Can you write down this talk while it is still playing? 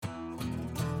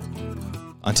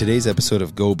On today's episode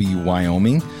of Go Be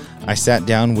Wyoming, I sat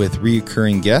down with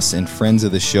reoccurring guests and friends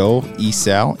of the show,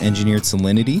 ESAL, Engineered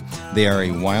Salinity. They are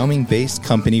a Wyoming-based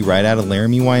company right out of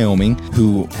Laramie, Wyoming,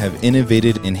 who have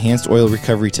innovated enhanced oil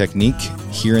recovery technique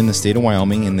here in the state of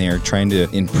Wyoming, and they are trying to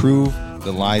improve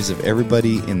the lives of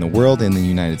everybody in the world and the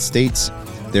United States.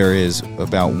 There is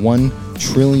about 1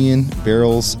 trillion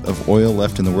barrels of oil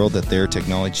left in the world that their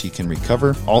technology can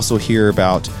recover. Also hear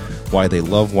about why they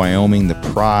love Wyoming, the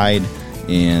pride,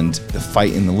 and the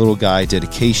fight in the little guy,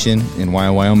 dedication, and why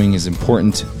Wyoming is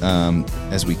important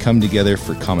as we come together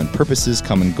for common purposes,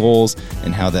 common goals,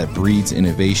 and how that breeds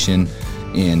innovation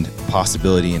and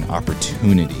possibility and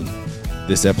opportunity.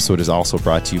 This episode is also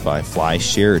brought to you by Fly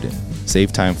Sheridan.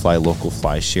 Save time, fly local,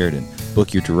 Fly Sheridan.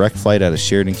 Book your direct flight out of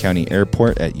Sheridan County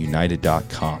Airport at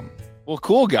united.com. Well,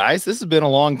 cool, guys. This has been a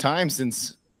long time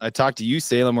since I talked to you,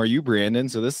 Salem, or you, Brandon.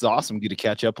 So this is awesome. Good to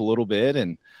catch up a little bit,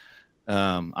 and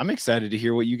I'm excited to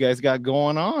hear what you guys got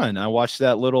going on. I watched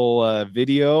that little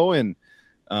video and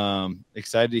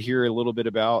excited to hear a little bit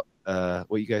about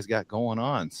what you guys got going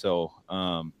on. So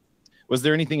was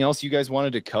there anything else you guys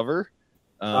wanted to cover?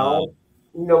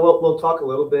 We'll talk a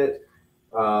little bit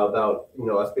about,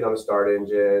 us being on the Start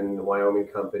Engine, the Wyoming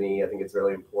company. I think it's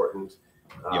really important.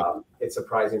 Yep. It's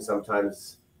surprising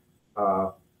sometimes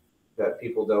that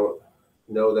people don't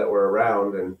know that we're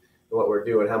around and what we're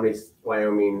doing, how many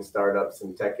Wyoming startups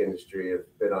and tech industry have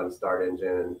been on Start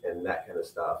Engine and that kind of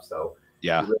stuff. So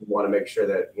yeah, we really want to make sure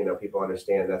that, people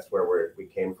understand that's where we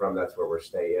came from. That's where we're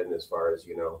staying as far as,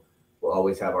 we'll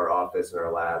always have our office and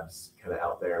our labs kind of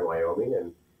out there in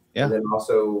Wyoming. And then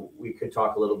also we could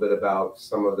talk a little bit about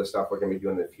some of the stuff we're going to be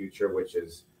doing in the future, which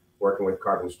is working with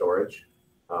carbon storage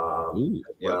as well.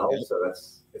 Yeah. So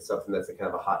it's something that's a kind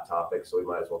of a hot topic. So we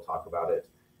might as well talk about it.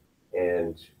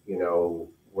 And,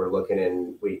 we're looking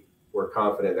in, we're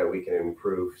confident that we can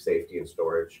improve safety and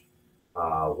storage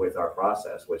with our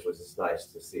process, which was just nice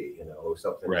to see,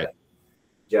 something right. That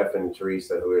Jeff and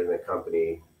Teresa, who were in the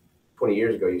company 20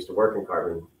 years ago, used to work in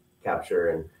carbon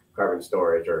capture and carbon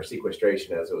storage, or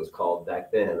sequestration as it was called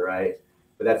back then, right?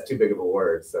 But that's too big of a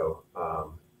word. So,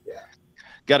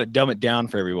 got to dumb it down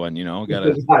for everyone, you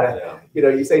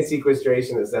say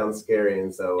sequestration, it sounds scary.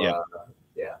 And so,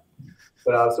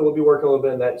 But so we'll be working a little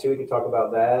bit on that too. We can talk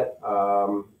about that.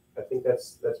 I think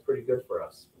that's pretty good for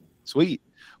us. Sweet.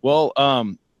 Well,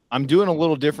 I'm doing a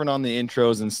little different on the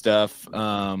intros and stuff.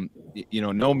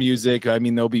 No music. I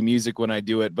mean, there'll be music when I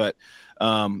do it, but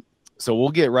so we'll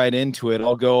get right into it.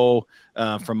 I'll go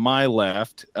from my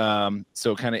left.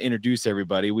 So kind of introduce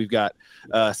everybody. We've got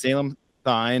Salem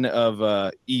Thine of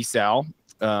ESAL,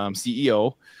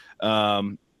 CEO.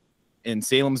 And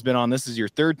Salem's been on. This is your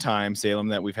third time, Salem,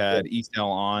 that we've had ESAL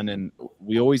on, and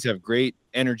we always have great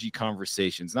energy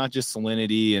conversations, not just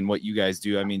salinity and what you guys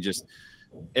do. I mean, just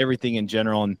everything in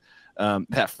general. And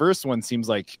that first one seems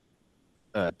like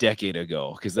a decade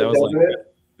ago, because that was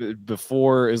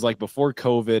before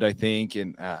COVID, I think.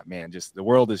 And just the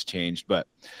world has changed. But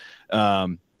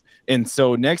and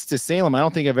so next to Salem, I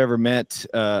don't think I've ever met.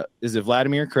 Is it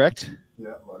Vladimir? Correct?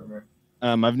 Yeah, Vladimir.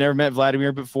 I've never met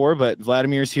Vladimir before, but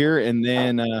Vladimir's here. And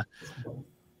then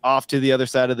off to the other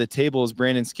side of the table is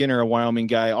Brandon Skinner, a Wyoming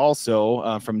guy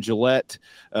also from Gillette.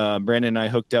 Brandon and I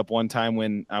hooked up one time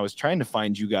when I was trying to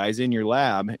find you guys in your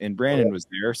lab, and Brandon was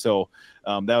there. So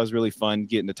that was really fun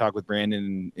getting to talk with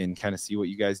Brandon and kind of see what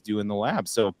you guys do in the lab.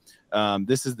 So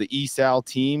this is the ESAL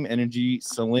team, Energy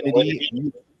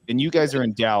Salinity. And you guys are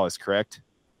in Dallas, correct?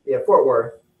 Yeah, Fort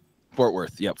Worth. Fort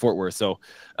Worth. So,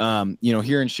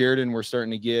 here in Sheridan, we're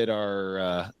starting to get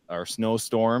our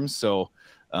snowstorms. So,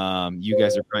 you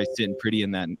guys are probably sitting pretty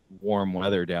in that warm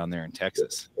weather down there in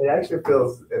Texas. It actually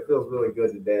feels really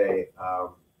good today. I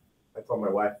told my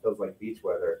wife it feels like beach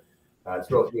weather.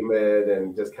 It's real humid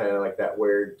and just kind of like that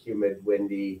weird, humid,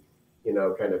 windy,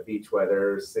 kind of beach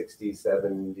weather, 60,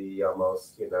 70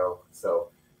 almost, So,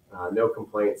 no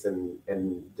complaints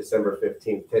in December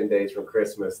 15th, 10 days from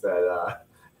Christmas that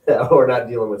we're not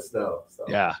dealing with snow. So.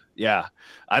 Yeah.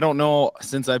 I don't know.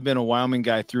 Since I've been a Wyoming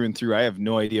guy through and through, I have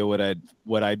no idea what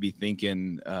I'd be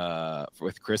thinking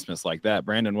with Christmas like that.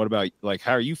 Brandon, what about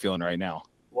how are you feeling right now?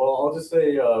 Well, I'll just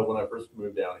say when I first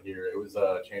moved down here, it was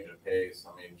a change of pace.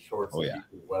 I mean, shorts and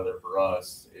weather for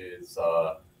us is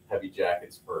heavy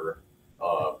jackets for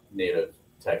native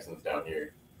Texans down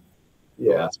here.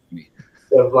 Yeah. That's funny.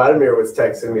 So Vladimir was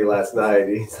texting me last night.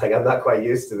 He's like, I'm not quite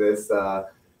used to this.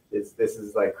 This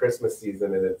is like Christmas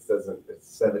season, and it's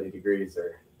 70 degrees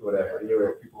or whatever.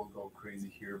 Yeah, people go crazy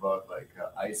here about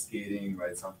ice skating,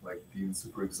 right? Something like being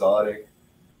super exotic.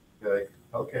 You're like,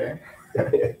 okay.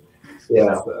 Yeah. It's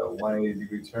a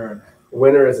 180-degree turn.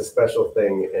 winter is a special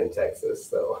thing in Texas.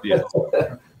 So yeah.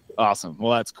 Awesome.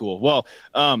 Well, that's cool. Well,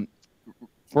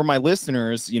 for my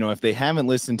listeners, you know, if they haven't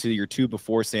listened to your Two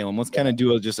Before Salem, let's kind of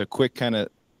do just a quick kind of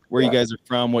where you guys are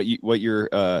from, what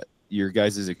your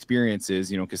guys' experience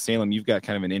is, you know, because Salem, you've got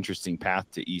kind of an interesting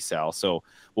path to ESAL. So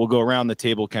we'll go around the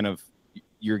table, kind of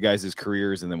your guys'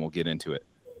 careers, and then we'll get into it.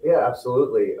 Yeah,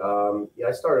 absolutely.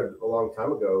 I started a long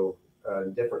time ago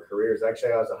in different careers.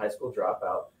 Actually, I was a high school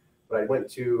dropout, but I went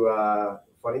to,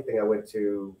 funny thing, I went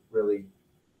to really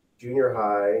junior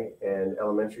high and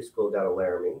elementary school down in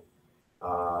Laramie.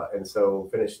 And so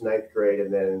finished 9th grade,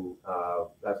 and then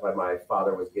that's why my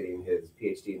father was getting his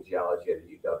PhD in geology at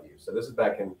UW. So this is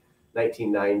back in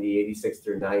 1990, 86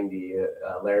 through 90.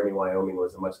 Laramie, Wyoming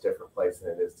was a much different place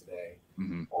than it is today.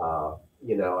 Mm-hmm.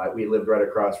 You know, we lived right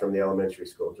across from the elementary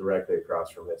school, directly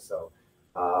across from it. So,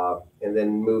 and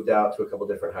then moved out to a couple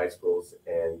different high schools,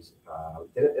 and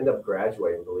didn't end up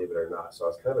graduating, believe it or not. So I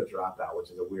was kind of a dropout, which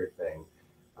is a weird thing.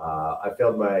 I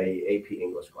failed my AP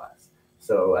English class.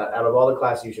 So out of all the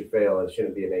classes you should fail, it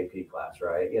shouldn't be an AP class,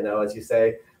 right? You know, as you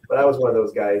say. But I was one of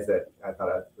those guys that I thought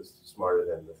I was smarter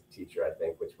than the teacher, I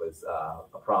think, which was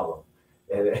a problem.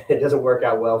 And it doesn't work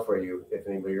out well for you if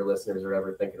any of your listeners are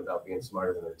ever thinking about being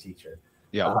smarter than their teacher.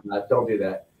 Yeah. Don't do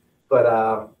that.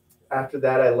 But after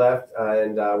that, I left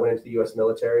and went into the U.S.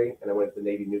 military, and I went to the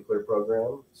Navy nuclear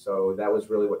program. So that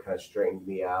was really what kind of straightened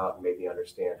me out and made me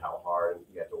understand how hard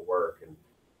you have to work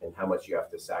and how much you have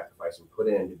to sacrifice and put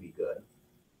in to be good.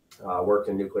 Worked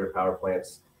in nuclear power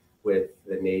plants with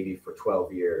the Navy for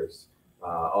 12 years,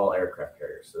 all aircraft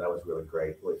carriers. So that was really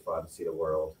great, really fun to see the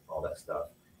world, all that stuff.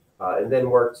 And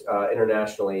then worked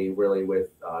internationally really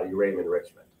with uranium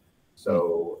enrichment.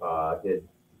 So did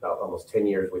about almost 10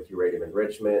 years with uranium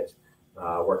enrichment,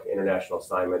 worked international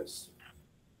assignments.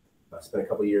 Spent a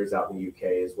couple of years out in the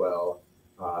UK as well,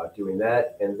 doing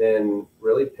that, and then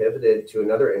really pivoted to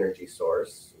another energy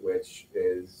source, which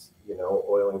is, you know,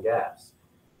 oil and gas.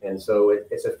 And so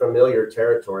it's a familiar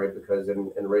territory because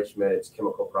in enrichment, it's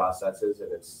chemical processes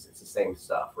and it's the same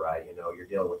stuff, right? You know, you're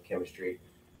dealing with chemistry,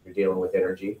 you're dealing with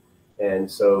energy. And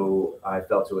so I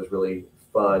felt it was really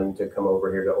fun to come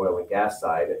over here to oil and gas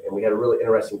side. And we had a really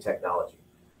interesting technology.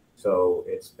 So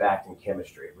it's backed in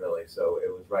chemistry, really. So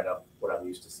it was right up what I'm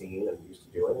used to seeing and used to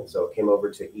doing. And so it came over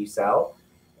to ESAL.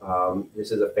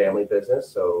 This is a family business,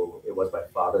 so it was my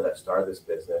father that started this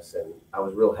business, and I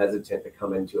was real hesitant to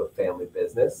come into a family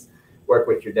business. Work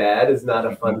with your dad is not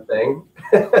a fun thing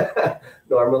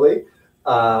normally,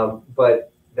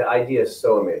 but the idea is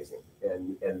so amazing,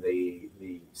 and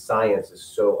the science is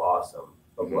so awesome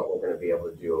of what we're going to be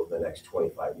able to do over the next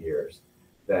 25 years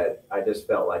that I just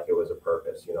felt like it was a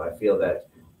purpose. You know, I feel that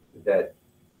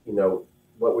you know,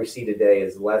 what we see today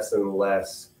is less and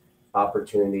less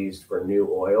opportunities for new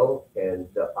oil, and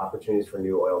the opportunities for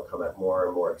new oil come at more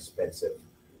and more expensive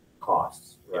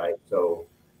costs, right? So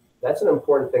that's an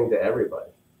important thing to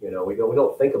everybody. You know, we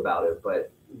don't think about it, but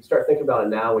you start thinking about it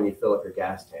now when you fill up your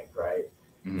gas tank, right?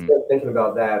 Mm-hmm. You start thinking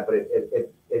about that, but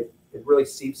it really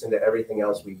seeps into everything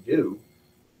else we do,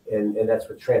 and that's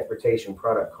with transportation,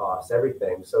 product costs,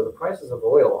 everything. So the prices of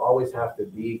oil always have to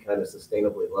be kind of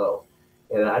sustainably low,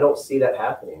 and I don't see that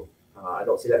happening. I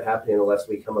don't see that happening unless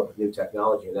we come up with new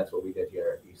technology, and that's what we did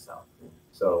here at ESAL.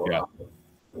 So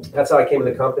that's how I came to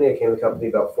the company. I came to the company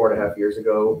about 4.5 years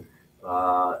ago,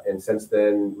 and since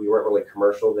then we weren't really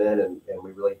commercial then, and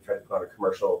we really tried to put on a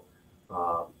commercial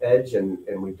edge, and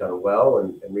we've done well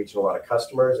and reaching a lot of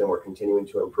customers, and we're continuing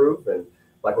to improve. And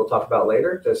like we'll talk about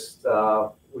later,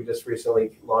 we just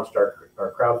recently launched our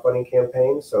crowdfunding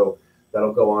campaign, so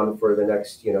that'll go on for the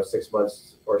next 6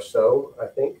 months or so, I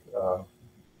think.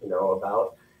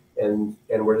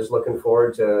 And we're just looking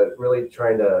forward to really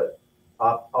trying to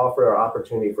offer our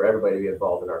opportunity for everybody to be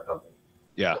involved in our company.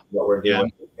 Yeah. What we're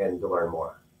doing and to learn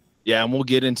more. Yeah. And we'll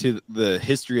get into the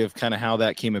history of kind of how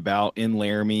that came about in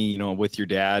Laramie, with your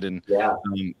dad. And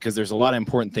because there's a lot of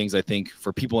important things I think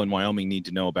for people in Wyoming need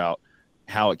to know about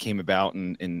how it came about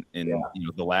and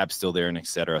the lab's still there and et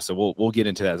cetera. So we'll get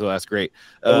into that. So that's great.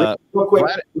 Real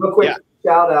quick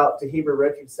shout out to Heber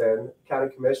Richardson,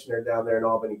 county commissioner down there in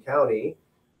Albany County.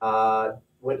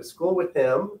 Went to school with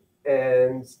him,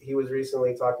 and he was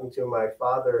recently talking to my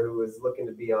father, who was looking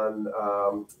to be on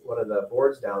one of the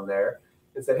boards down there,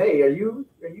 and said, "Hey, are you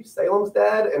Salem's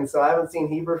dad?" And so I haven't seen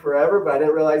Heber forever, but I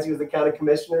didn't realize he was the county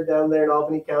commissioner down there in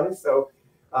Albany County. So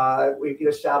we get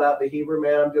a shout out to Heber,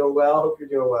 man. I'm doing well. Hope you're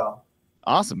doing well.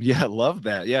 Awesome. Yeah, love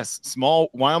that. Yes,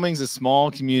 Wyoming's a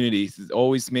small community. It's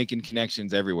always making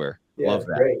connections everywhere. Yeah, love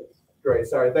that. Great.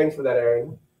 Sorry. Thanks for that,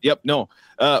 Aaron. Yep. No,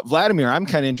 Vladimir, I'm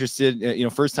kind of interested,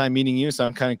 first time meeting you. So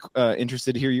I'm kind of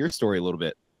interested to hear your story a little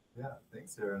bit. Yeah,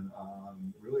 thanks, Aaron.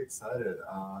 Really excited.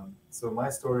 So my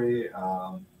story,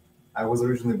 I was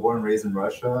originally born and raised in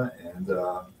Russia, and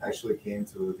actually came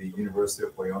to the University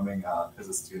of Wyoming as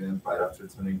a student right after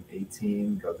turning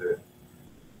 18.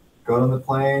 Got on the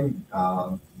plane,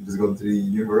 just go to the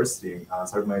university,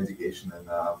 started my education in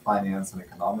finance and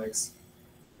economics.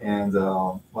 And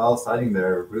while studying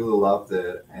there, really loved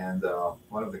it. And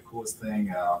one of the coolest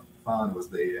thing found was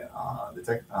the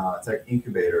tech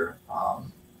incubator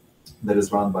that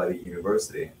is run by the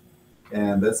university.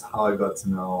 And that's how I got to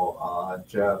know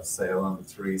Jeff, Salem,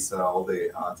 Teresa, all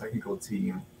the technical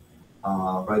team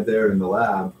right there in the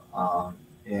lab.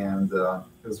 And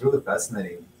it was really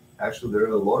fascinating. Actually, there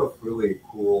are a lot of really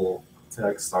cool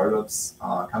tech startups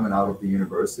coming out of the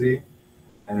university.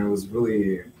 And it was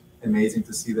really amazing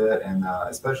to see that. And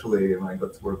especially when I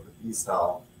got to work with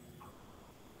ESAL,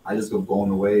 I just got blown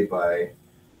away by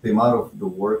the amount of the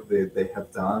work they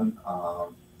have done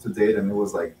to date. And it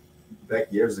was like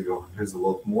back years ago, there's a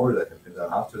lot more that have been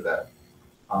done after that.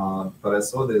 But I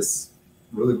saw this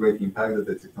really great impact that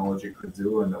the technology could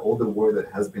do and all the work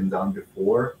that has been done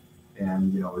before.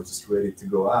 And, it's just ready to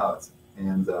go out.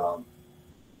 And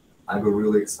I got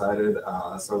really excited.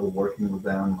 I started working with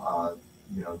them,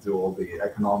 do all the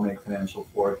economic, financial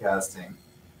forecasting,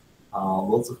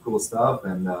 lots of cool stuff.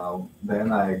 And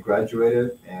then I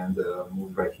graduated and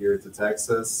moved right here to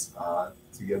Texas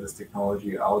to get this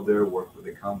technology out there, work with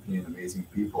the company and amazing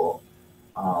people.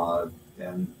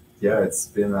 And yeah, it's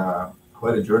been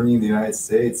quite a journey in the United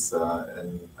States,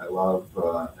 and I love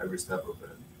every step of it.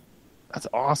 That's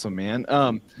awesome, man.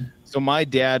 So my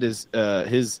dad is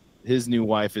his new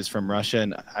wife is from Russia,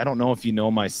 and I don't know if you know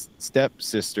my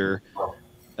stepsister,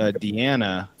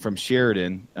 Deanna from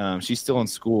Sheridan. She's still in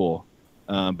school,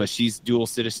 but she's dual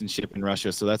citizenship in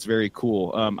Russia, so that's very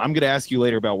cool. I'm going to ask you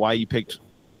later about why you picked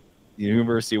the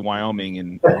University of Wyoming,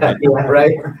 and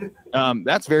right.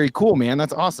 That's very cool, man.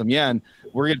 That's awesome. Yeah, and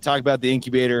we're going to talk about the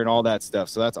incubator and all that stuff.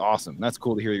 So that's awesome. That's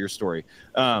cool to hear your story.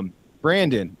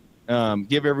 Brandon,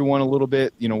 give everyone a little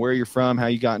bit, where you're from, how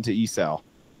you got into ESAL.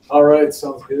 All right,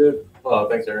 sounds good.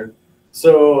 Thanks, Aaron.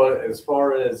 So as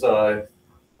far as, I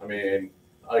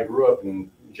grew up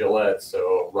in Gillette,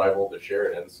 so rival to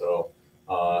Sheridan. So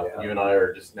you and I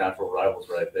are just natural rivals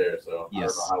right there. So yes. I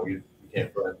don't know how we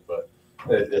became friends, but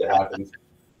it happens.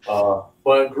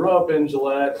 But grew up in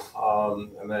Gillette,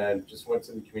 and then just went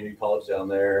to the community college down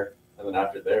there. And then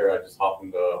after there, I just hopped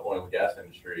into the oil and gas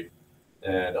industry,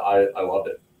 and I loved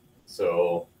it.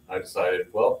 So I decided,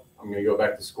 well, I'm going to go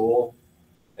back to school,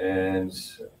 and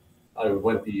I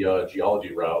went the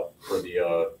geology route for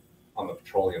on the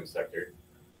petroleum sector,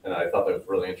 and I thought that was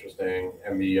really interesting.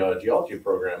 And the geology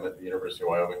program at the University of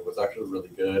Wyoming was actually really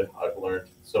good. I've learned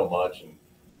so much, and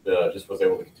just was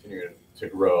able to continue to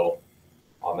grow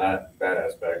on that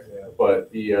aspect. Yeah.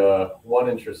 But the one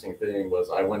interesting thing was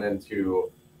I went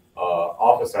into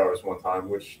office hours one time,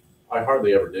 which I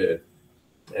hardly ever did.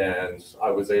 And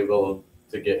I was able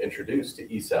to get introduced to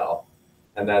ESAL.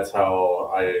 And that's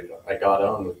how I got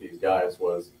on with these guys,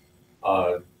 was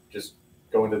just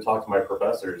going to talk to my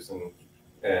professors.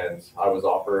 And I was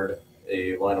offered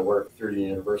a line of work through the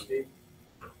university.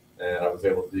 And I was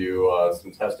able to do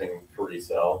some testing for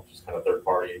ESAL, just kind of third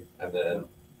party. And then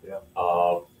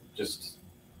just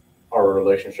our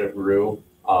relationship grew.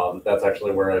 That's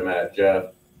actually where I met Jeff.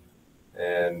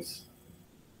 And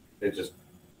it just,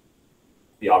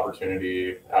 the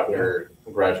opportunity after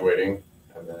graduating,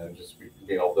 and then just being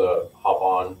able to hop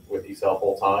on with ESAL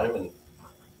full time. And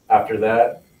after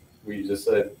that, we just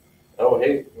said, oh,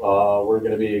 hey, we're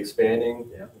going to be expanding.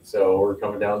 Yeah. So we're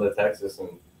coming down to Texas, and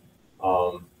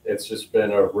it's just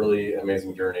been a really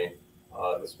amazing journey,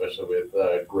 especially with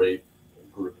a great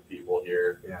group of people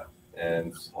here. Yeah.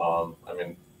 And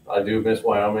I do miss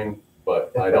Wyoming,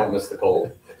 but I don't miss the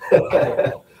cold.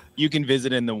 You can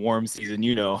visit in the warm season,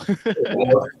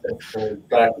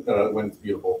 Back when it's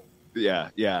beautiful. Yeah.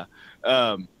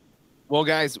 Well,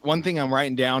 guys, one thing I'm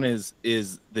writing down is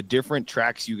the different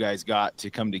tracks you guys got to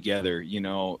come together.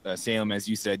 Salem, as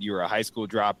you said, you were a high school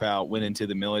dropout, went into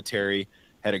the military,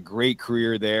 had a great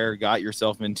career there, got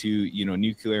yourself into,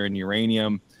 nuclear and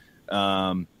uranium.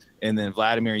 And then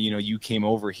Vladimir, you came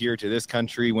over here to this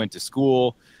country, went to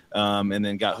school, and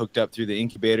then got hooked up through the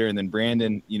incubator. And then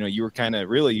Brandon, you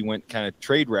were you went kind of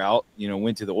trade route,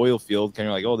 went to the oil field, kind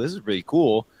of like, oh, this is really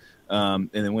cool. And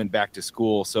then went back to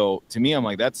school. So to me, I'm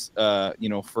like, that's,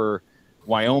 for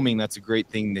Wyoming, that's a great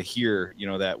thing to hear,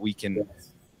 that we can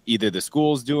either the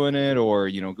school's doing it or,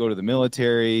 go to the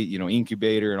military,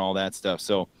 incubator and all that stuff.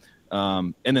 So,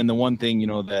 and then the one thing,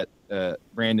 that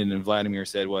Brandon and Vladimir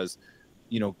said was,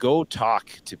 go talk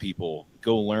to people,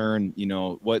 go learn,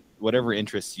 whatever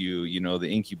interests you, the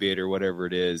incubator, whatever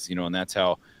it is, and that's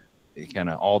how kind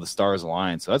of all the stars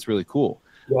align. So that's really cool.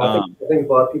 Yeah, I think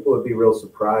a lot of people would be real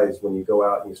surprised when you go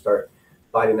out and you start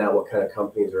finding out what kind of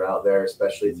companies are out there,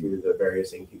 especially through the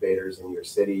various incubators in your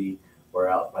city or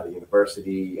out by the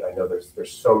university. I know there's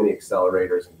so many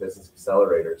accelerators and business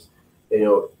accelerators.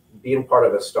 Being part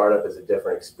of a startup is a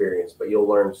different experience, but you'll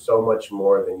learn so much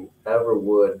more than you ever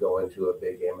would go into a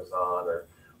big Amazon or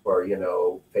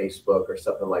Facebook or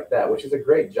something like that, which is a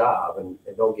great job. And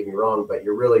don't get me wrong, but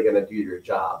you're really going to do your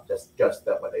job. Just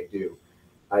that what they do.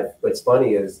 What's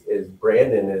funny is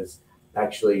Brandon is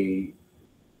actually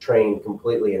trained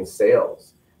completely in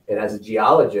sales. And as a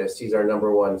geologist, he's our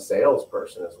number one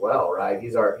salesperson as well, right?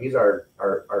 He's our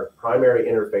primary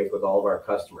interface with all of our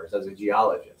customers as a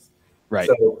geologist. Right.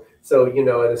 So in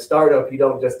a startup, you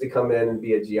don't just to come in and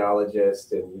be a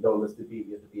geologist, and you don't just to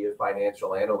be a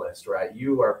financial analyst, right?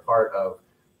 You are part of,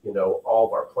 all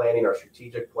of our planning, our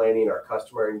strategic planning, our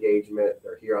customer engagement.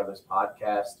 They're here on this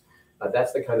podcast.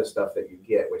 That's the kind of stuff that you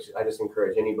get, which I just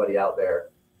encourage anybody out there,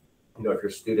 if you're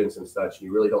students and such, and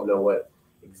you really don't know what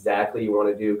exactly you want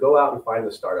to do, go out and find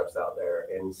the startups out there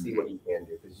and see what you can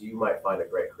do, because you might find a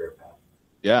great career path.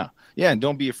 Yeah. And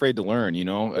don't be afraid to learn,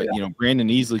 Brandon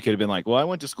easily could have been like, well, I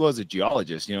went to school as a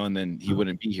geologist, and then he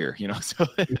wouldn't be here, so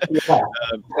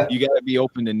you got to be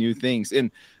open to new things.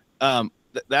 And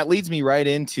that leads me right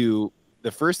into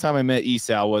the first time I met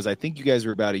Esau was, I think you guys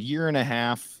were about a year and a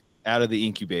half out of the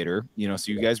incubator,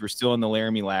 so you guys were still in the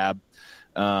Laramie lab.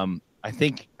 I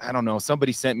think, I don't know,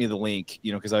 somebody sent me the link,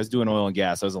 because I was doing oil and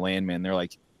gas. I was a landman. They're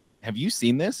like, have you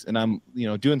seen this? And I'm,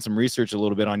 doing some research a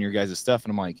little bit on your guys' stuff.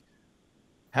 And I'm like,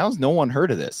 how's no one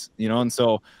heard of this? And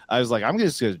so I was like, I'm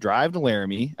just going to drive to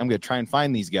Laramie. I'm going to try and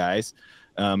find these guys.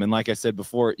 And like I said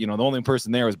before, the only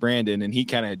person there was Brandon, and he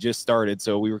kind of just started.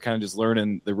 So we were kind of just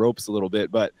learning the ropes a little bit,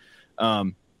 but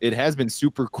it has been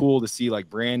super cool to see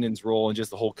like Brandon's role and just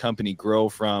the whole company grow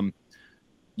from,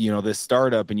 this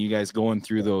startup and you guys going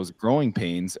through those growing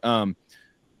pains.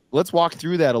 Let's walk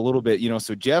through that a little bit.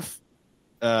 So Jeff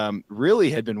really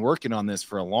had been working on this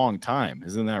for a long time.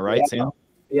 Isn't that right, Sam?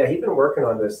 Yeah, he'd been working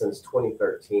on this since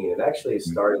 2013. It actually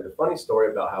started, the funny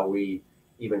story about how we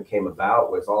even came about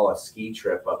was all a ski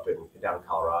trip up down in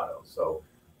Colorado. So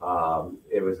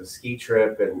it was a ski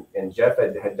trip, and Jeff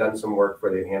had done some work for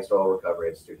the Enhanced Oil Recovery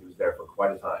Institute. He was there for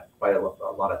quite a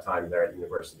lot of time there at the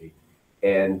university.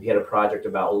 And he had a project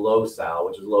about low sal,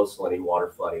 which is low salinity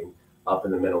water flooding up in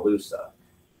the Menalusa.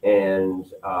 And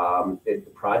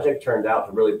the project turned out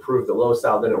to really prove that low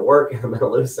sal didn't work in the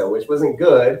Menalusa, which wasn't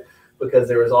good, because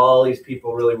there was all these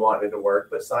people really wanting it to work.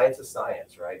 But science is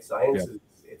science, right? Science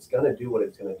it's going to do what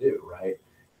it's going to do, right?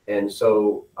 And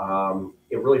so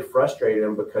it really frustrated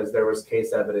him, because there was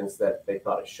case evidence that they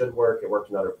thought it should work. It worked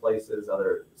in other places,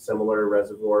 other similar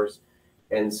reservoirs.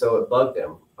 And so it bugged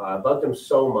him. Bugged him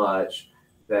so much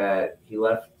that he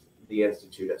left the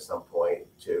Institute at some point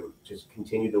to just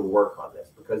continue to work on this.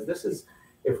 Because this is,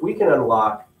 if we can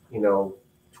unlock,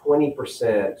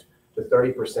 20% to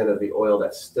 30% of the oil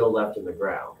that's still left in the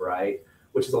ground, right?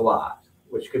 Which is a lot,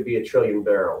 which could be 1 trillion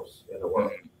barrels in the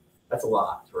world. That's a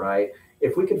lot, right?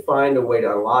 If we could find a way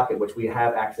to unlock it, which we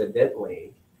have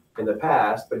accidentally in the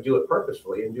past, but do it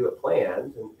purposefully and do it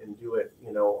planned and do it,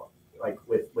 like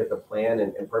with a plan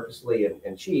and purposely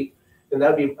and cheap, then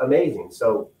that'd be amazing.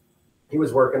 So he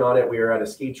was working on it. We were at a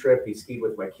ski trip. He skied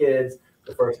with my kids.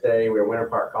 The first day we were in Winter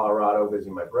Park, Colorado,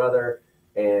 visiting my brother.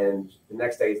 And the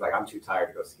next day he's like, I'm too tired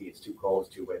to go ski. It's too cold.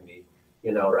 It's too windy,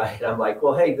 right? And I'm like,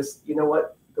 well, hey, you know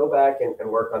what? Go back and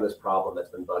work on this problem that's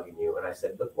been bugging you. And I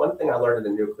said, look, one thing I learned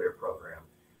in the nuclear program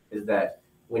is that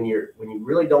when you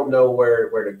really don't know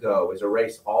where to go, is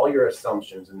erase all your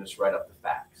assumptions and just write up the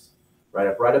facts, write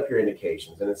up your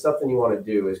indications. And it's something you want to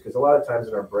do, is because a lot of times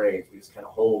in our brains, we just kind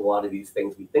of hold a lot of these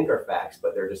things we think are facts,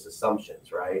 but they're just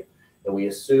assumptions, right? And we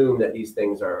assume that these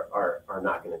things are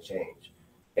not going to change.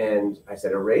 And I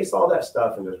said, erase all that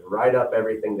stuff and just write up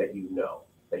everything that you know,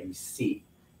 that you see,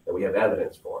 that we have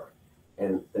evidence for.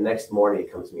 And the next morning he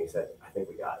comes to me and said, I think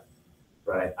we got it.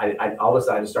 Right. I all of a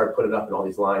sudden I just started putting it up in all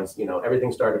these lines,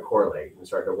 everything started to correlate and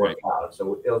started to work out.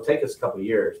 So it'll take us a couple of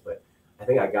years, but I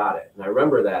think I got it. And I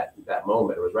remember that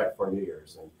moment. It was right before New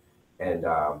Year's. And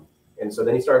so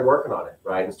then he started working on it,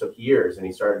 right? And it took years, and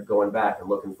he started going back and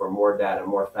looking for more data,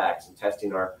 more facts, and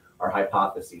testing our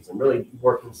hypotheses and really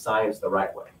working science the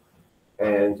right way.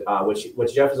 And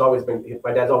which Jeff has always been,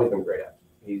 my dad's always been great at.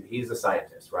 He's a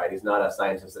scientist, right? He's not a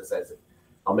scientist that says,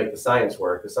 I'll make the science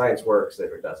work. The science works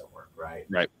if it doesn't work, right?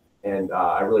 Right. And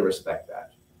I really respect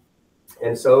that.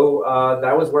 And so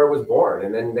that was where it was born.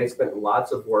 And then they spent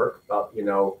lots of work, about,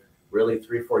 really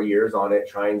 3-4 years on it,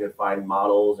 trying to find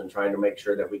models and trying to make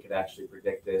sure that we could actually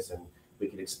predict this, and we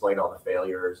could explain all the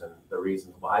failures and the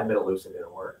reasons why Metalucid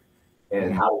didn't work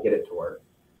and how to get it to work,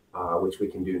 which we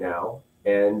can do now.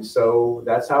 And so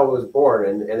that's how it was born.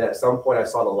 And at some point I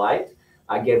saw the light.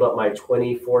 I gave up my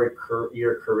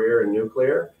 24-year career in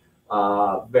nuclear,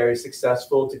 very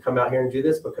successful, to come out here and do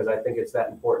this, because I think it's that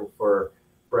important for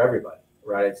everybody,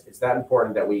 right? It's that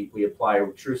important that we apply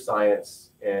true science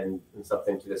and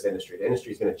something to this industry. The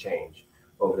industry is going to change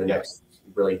over the next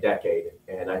really decade,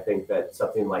 and I think that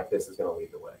something like this is going to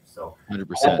lead the way. So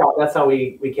 100%. That's how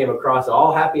we came across it.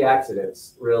 All happy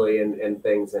accidents, really, and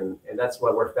things, and that's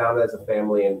what we're founded as a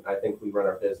family, and I think we run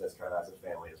our business kind of as a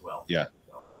family as well. Yeah.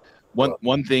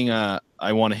 One thing I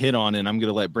want to hit on, and I'm going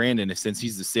to let Brandon, since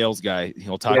he's the sales guy,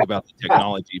 he'll talk about the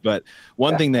technology. But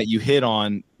one thing that you hit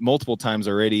on multiple times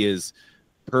already is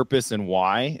purpose and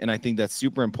why. And I think that's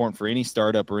super important for any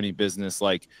startup or any business.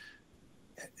 Like,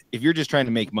 if you're just trying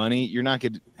to make money, you're not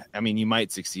going to, I mean, you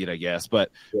might succeed, I guess,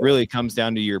 but really it comes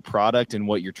down to your product and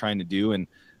what you're trying to do. And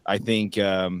I think,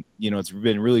 it's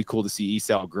been really cool to see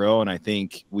eSal grow. And I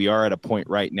think we are at a point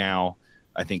right now,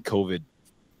 I think COVID,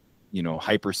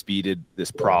 hyper speeded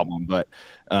this problem, but,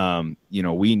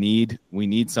 we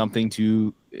need something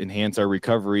to enhance our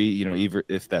recovery, even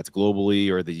if that's globally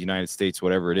or the United States,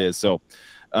 whatever it is. So,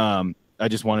 I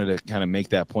just wanted to kind of make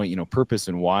that point, purpose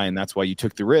and why. And that's why you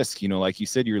took the risk, like you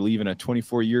said, you're leaving a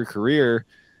 24-year career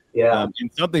in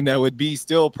something that would be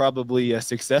still probably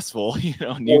successful,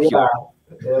 nuclear.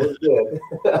 It was good.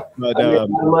 But I made a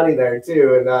lot of money there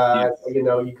too.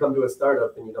 And, you come to a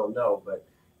startup and you don't know, but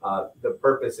the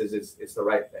purpose is it's the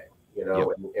right thing,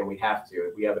 and we have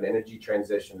to. We have an energy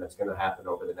transition that's going to happen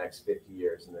over the next 50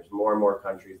 years. And there's more and more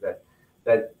countries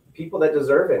that people that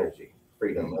deserve energy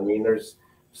freedom. I mean, there's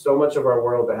so much of our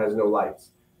world that has no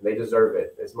lights. They deserve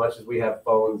it as much as we have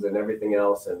phones and everything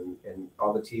else and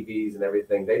all the TVs and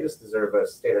everything. They just deserve a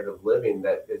standard of living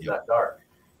that is not dark.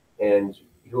 And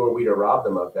who are we to rob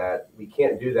them of that? We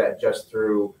can't do that just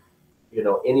through,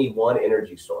 any one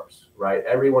energy source, right?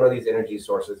 Every one of these energy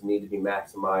sources need to be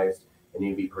maximized and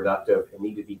need to be productive and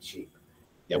need to be cheap.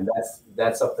 Yep. And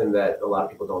that's something that a lot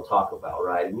of people don't talk about,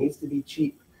 right? It needs to be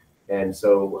cheap. And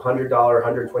so $100,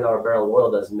 $120 barrel of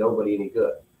oil does nobody any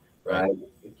good, right?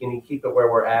 Can you keep it where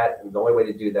we're at? And the only way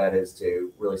to do that is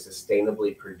to really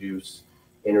sustainably produce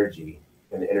energy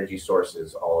and energy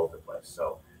sources all over the place.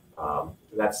 So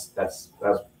that's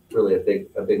really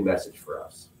a big message for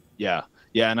us. Yeah.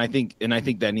 And I think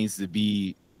that needs to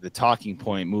be the talking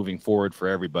point moving forward for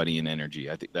everybody in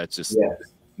energy. I think that's just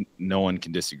no one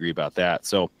can disagree about that.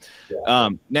 So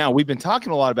now we've been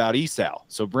talking a lot about eSal.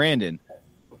 So Brandon,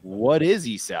 what is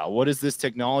eSal? What is this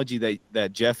technology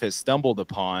that Jeff has stumbled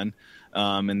upon,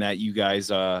 and that you guys,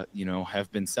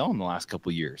 have been selling the last couple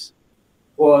of years?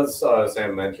 Well, as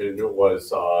Sam mentioned,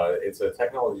 it's a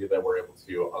technology that we're able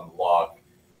to unlock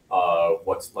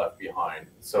what's left behind.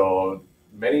 So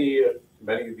many of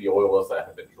the oil wells that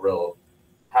have been drilled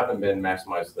haven't been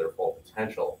maximized to their full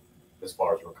potential as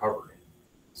far as recovery.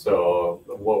 So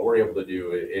what we're able to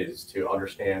do is to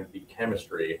understand the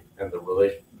chemistry and the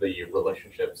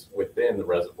relationships within the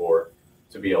reservoir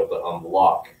to be able to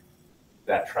unlock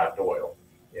that trapped oil.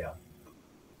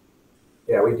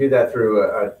 Yeah, we do that through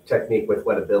a technique with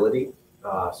wettability.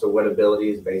 So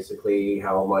wettability is basically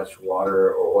how much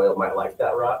water or oil might like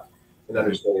that rock, and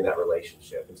understanding that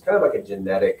relationship. It's kind of like a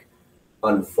genetic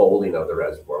unfolding of the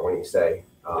reservoir. When you say,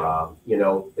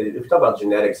 if you talk about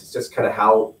genetics, it's just kind of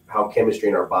how chemistry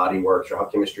in our body works, or how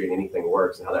chemistry in anything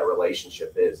works, and how that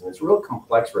relationship is. And it's a real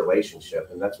complex relationship,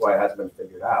 and that's why it hasn't been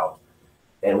figured out.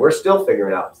 And we're still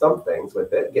figuring out some things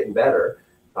with it, getting better.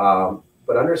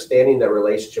 But understanding that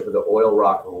relationship of the oil,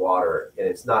 rock, and water, and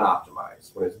it's not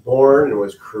optimized. When it's born and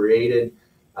was created,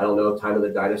 I don't know, time of the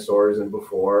dinosaurs and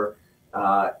before,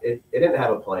 it didn't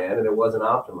have a plan and it wasn't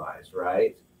optimized,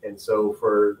 right? And so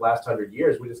for the last 100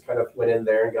 years, we just kind of went in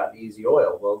there and got the easy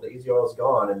oil. Well, the easy oil is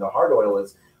gone, and the hard oil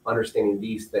is understanding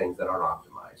these things that aren't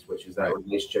optimized, which is that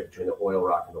relationship between the oil,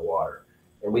 rock, and the water.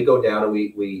 And we go down and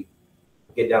we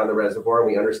get down in the reservoir,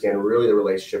 and we understand really the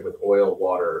relationship with oil,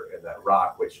 water, and that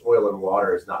rock, which oil and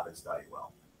water has not been studied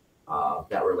well.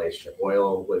 That relationship.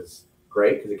 Oil was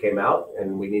great because it came out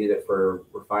and we needed it for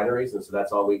refineries. And so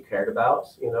that's all we cared about,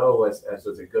 as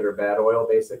was it good or bad oil,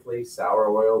 basically,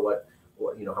 sour oil, what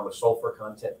how much sulfur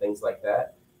content, things like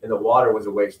that. And the water was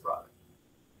a waste product.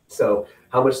 So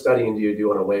how much studying do you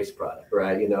do on a waste product,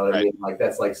 right? You know what I mean? Like,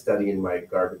 that's like studying my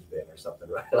garbage bin or something,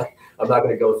 right? Like, I'm not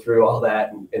going to go through all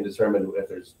that and determine if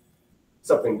there's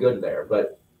something good there.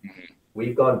 But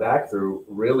we've gone back through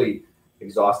really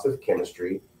exhaustive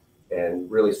chemistry and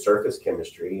really surface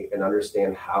chemistry and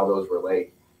understand how those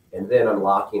relate, and then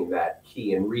unlocking that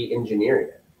key and re-engineering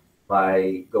it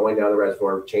by going down the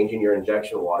reservoir, changing your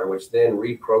injection water, which then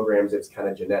reprograms its kind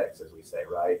of genetics, as we say,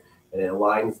 right? And it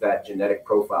aligns that genetic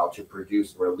profile to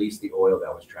produce and release the oil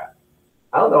that was trapped.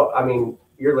 I don't know. I mean,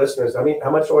 your listeners, I mean,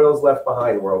 how much oil is left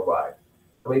behind worldwide?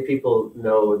 How many people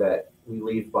know that we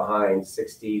leave behind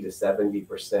 60 to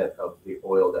 70% of the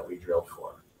oil that we drilled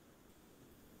for?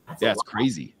 That's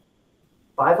crazy.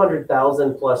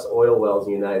 500,000 plus oil wells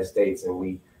in the United States, and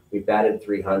we batted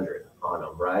 300 on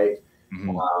them, right?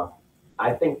 Mm-hmm.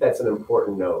 I think that's an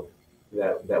important note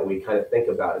that we kind of think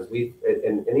about as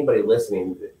and anybody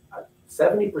listening,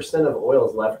 70% of oil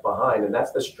is left behind, and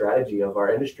that's the strategy of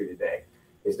our industry today,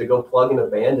 is to go plug and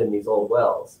abandon these old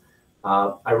wells.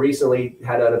 I recently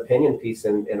had an opinion piece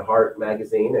in Heart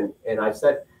magazine, and I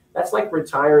said, that's like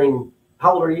retiring.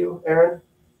 How old are you, Aaron?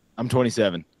 I'm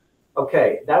 27.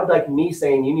 Okay, that would like me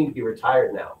saying you need to be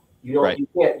retired now. You don't,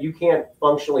 right. you can't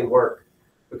functionally work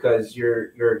because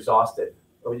you're exhausted.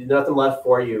 There's nothing left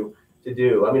for you to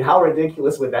do. I mean, how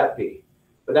ridiculous would that be?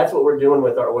 But that's what we're doing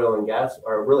with our oil and gas,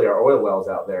 or really our oil wells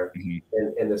out there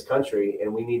in this country.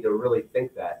 And we need to really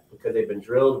think that, because they've been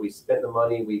drilled, we spent the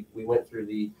money, we went through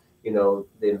the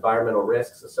environmental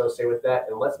risks associated with that,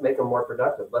 and let's make them more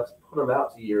productive. Let's put them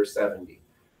out to year 70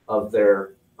 of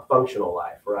their functional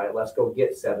life, right? Let's go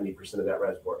get 70% of that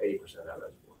reservoir, 80% of that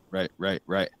reservoir.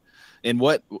 Right. And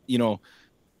what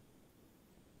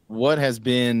has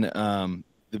been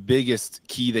the biggest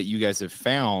key that you guys have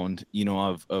found,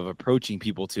 of approaching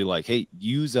people to like, hey,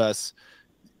 use us.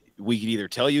 We can either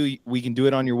tell you we can do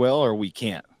it on your well or we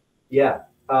can't. Yeah.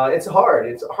 It's hard.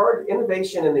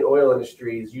 Innovation in the oil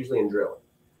industry is usually in drilling,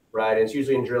 right? And it's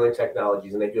usually in drilling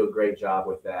technologies, and they do a great job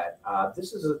with that.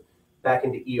 This is back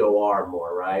into EOR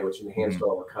more, right? Which is enhanced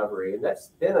oil recovery. And that's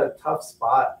been a tough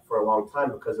spot for a long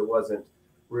time because it wasn't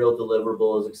real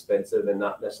deliverable, as expensive, and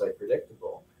not necessarily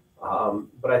predictable.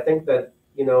 But I think that,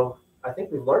 I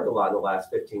think we've learned a lot in the last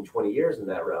 15, 20 years in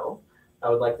that realm. I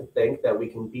would like to think that we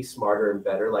can be smarter and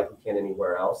better like we can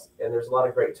anywhere else. And there's a lot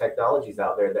of great technologies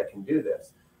out there that can do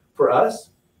this. For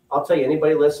us, I'll tell you,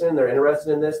 anybody listening, they're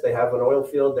interested in this, they have an oil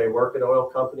field, they work at an oil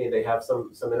company, they have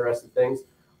some interesting things,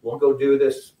 we'll go do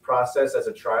this process as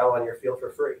a trial on your field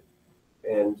for free.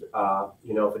 And,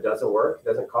 if it doesn't work, it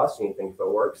doesn't cost you anything. If it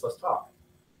works, let's talk.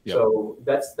 Yep. So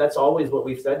that's always what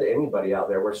we've said to anybody out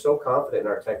there. We're so confident in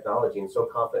our technology and so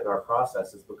confident in our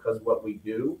processes because what we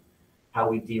do, how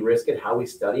we de-risk it, how we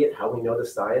study it, how we know the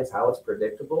science, how it's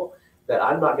predictable, that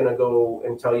I'm not going to go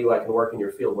and tell you I can work in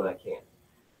your field when I can't.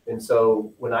 And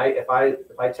so if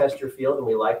I test your field and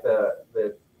we like the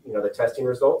testing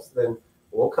results, then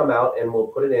we'll come out and we'll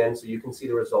put it in so you can see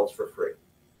the results for free.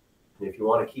 And if you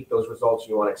want to keep those results,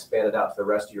 you want to expand it out to the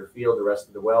rest of your field, the rest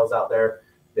of the wells out there,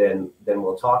 then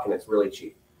we'll talk, and it's really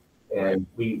cheap. And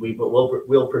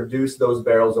we'll produce those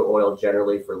barrels of oil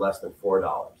generally for less than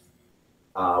 $4,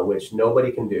 which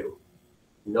nobody can do.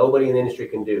 Nobody in the industry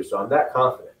can do. So I'm that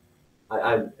confident.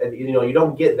 You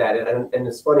don't get that. And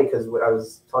it's funny because I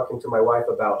was talking to my wife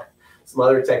about some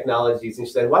other technologies, and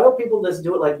she said, why don't people just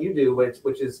do it like you do,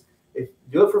 which is,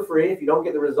 do it for free. If you don't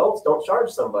get the results, don't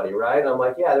charge somebody, right? And I'm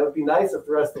like, yeah, that would be nice if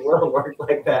the rest of the world worked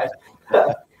like that.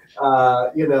 But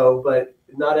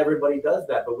not everybody does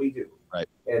that, but we do. Right.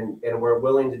 And we're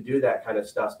willing to do that kind of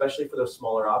stuff, especially for those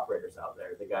smaller operators out there,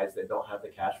 the guys that don't have the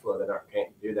cash flow, that can't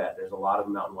do that. There's a lot of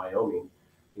them out in Wyoming.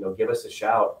 Give us a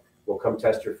shout. We'll come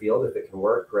test your field. If it can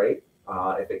work, great.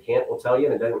 If it can't, we'll tell you,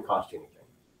 and it doesn't cost you anything.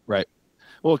 Right.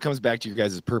 Well, it comes back to your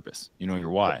guys' purpose, your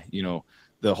why.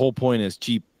 The whole point is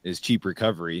cheap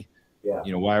recovery. Yeah.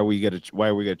 Why are we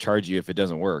gonna charge you if it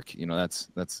doesn't work? That's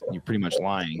you're pretty much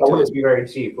lying. That wouldn't be very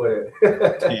cheap, would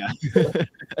it?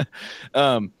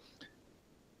 Yeah.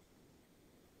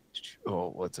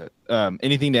 What's that?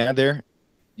 Anything to add there?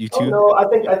 You too? No, I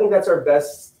think that's our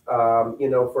best.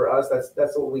 For us,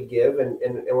 that's what we give, and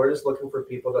we're just looking for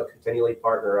people to continually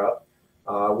partner up.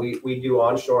 We do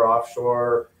onshore,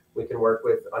 offshore. We can work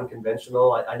with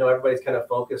unconventional. I know everybody's kind of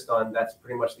focused on that's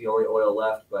pretty much the only oil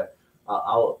left, but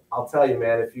I'll tell you,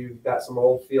 man, if you've got some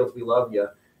old fields, we love you.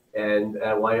 And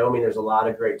Wyoming, there's a lot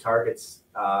of great targets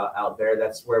out there.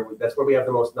 That's where we have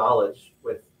the most knowledge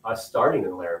with us starting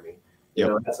in Laramie.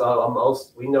 Yep.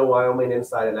 We know Wyoming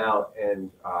inside and out,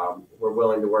 and we're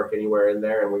willing to work anywhere in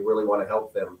there, and we really want to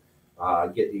help them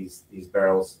get these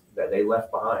barrels that they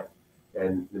left behind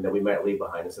and that we might leave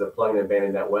behind. Instead of plugging and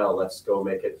abandoning that well, let's go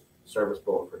make it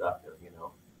serviceable and productive.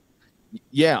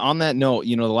 Yeah, on that note,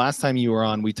 the last time you were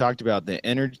on, we talked about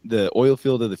the oil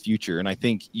field of the future. And I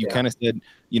think you kind of said,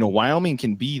 Wyoming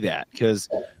can be that, because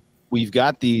we've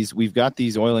got these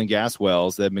oil and gas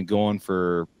wells that have been going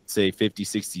for, say, 50,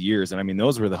 60 years. And I mean,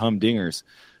 those were the humdingers.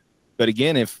 But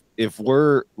again, if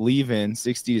we're leaving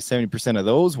 60 to 70% of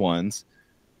those ones,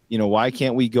 why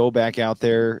can't we go back out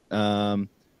there, and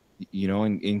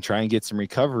try and get some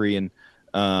recovery? And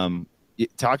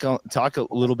talk a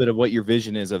little bit of what your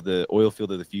vision is of the oil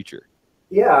field of the future.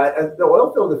 Yeah, the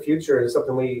oil field of the future is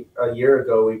something a year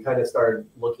ago, we kind of started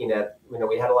looking at.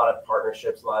 We had a lot of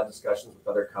partnerships, a lot of discussions with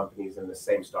other companies in the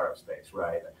same startup space,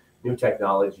 right? New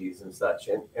technologies and such.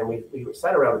 And we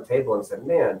sat around the table and said,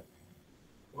 man,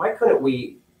 why couldn't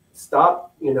we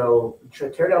stop,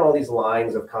 tear down all these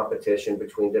lines of competition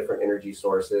between different energy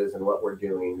sources and what we're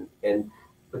doing? And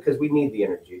because we need the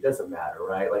energy, it doesn't matter,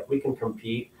 right? Like, we can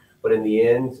compete, but in the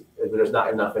end, there's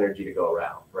not enough energy to go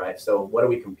around, right? So what are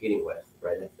we competing with,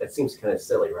 right? That seems kind of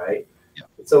silly, right? Yeah.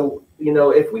 So,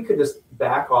 if we could just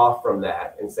back off from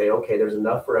that and say, okay, there's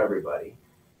enough for everybody.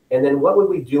 And then what would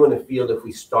we do in the field if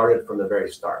we started from the very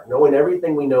start? Knowing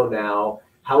everything we know now,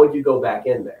 how would you go back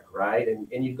in there, right?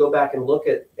 And you go back and look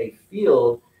at a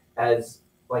field as,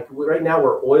 like, right now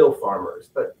we're oil farmers,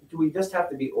 but do we just have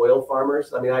to be oil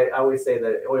farmers? I mean, I always say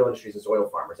that oil industries is oil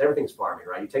farmers. Everything's farming,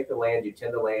 right? You take the land, you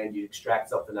tend the land, you extract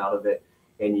something out of it,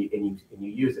 and you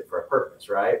use it for a purpose,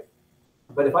 right?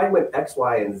 But if I went X,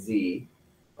 Y, and Z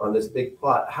on this big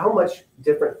plot, how much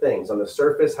different things on the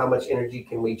surface? How much energy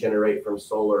can we generate from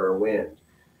solar or wind?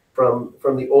 From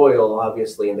the oil,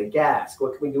 obviously, and the gas.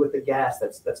 What can we do with the gas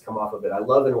that's come off of it? I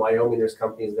love in Wyoming, there's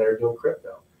companies that are doing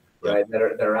crypto, right? That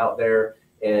are out there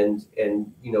and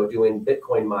doing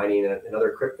Bitcoin mining and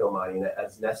other crypto mining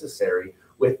as necessary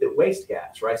with the waste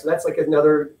gas, right? So that's like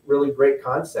another really great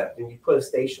concept. And you put a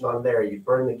station on there, you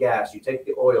burn the gas, you take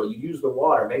the oil, you use the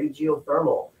water, maybe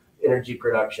geothermal energy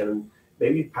production,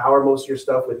 maybe you power most of your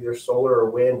stuff with either solar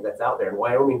or wind that's out there. In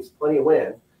Wyoming's plenty of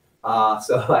wind.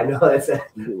 So I know that's out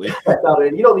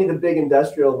there. You don't need the big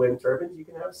industrial wind turbines. You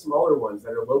can have smaller ones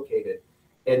that are located.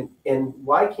 And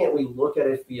why can't we look at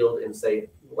a field and say,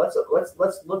 let's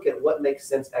look at what makes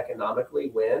sense economically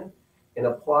when, and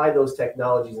apply those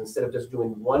technologies instead of just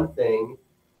doing one thing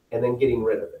and then getting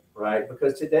rid of it, right?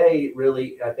 Because today,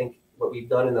 really, I think what we've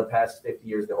done in the past 50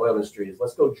 years in the oil industry is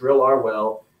let's go drill our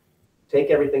well, take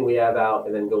everything we have out,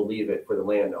 and then go leave it for the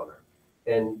landowner.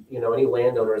 And any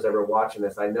landowners ever watching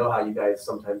this, I know how you guys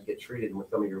sometimes get treated with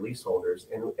some of your leaseholders,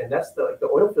 and that's the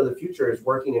oil field of the future is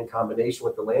working in combination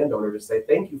with the landowner to say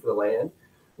thank you for the land,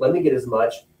 let me get as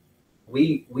much.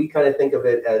 We kind of think of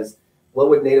it as, what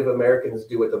would Native Americans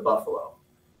do with a buffalo,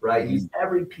 right? Use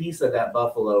every piece of that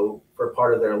buffalo for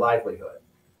part of their livelihood.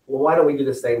 Well, why don't we do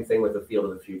the same thing with the field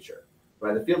of the future,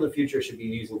 right? The field of the future should be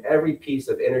using every piece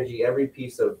of energy, every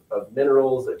piece of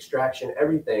minerals, extraction,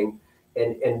 everything,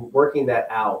 and working that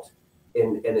out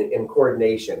in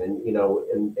coordination and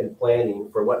in planning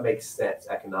for what makes sense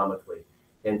economically,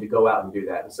 and to go out and do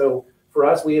that. And so for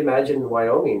us, we imagine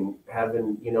Wyoming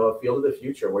having a field of the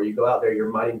future where you go out there, you're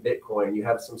mining Bitcoin, you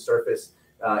have some surface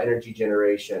energy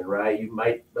generation, right? You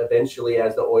might eventually,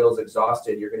 as the oil's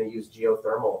exhausted, you're going to use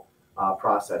geothermal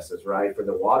processes, right, for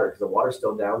the water, because the water's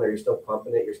still down there, you're still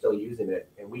pumping it, you're still using it,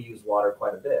 and we use water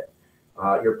quite a bit.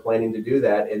 You're planning to do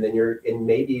that, and then you're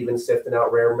maybe even sifting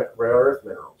out rare earth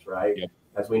minerals, right? Yep.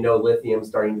 As we know, lithium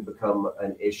starting to become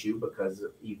an issue because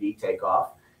of EV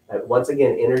takeoff. Once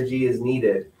again, energy is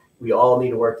needed. We all need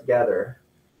to work together.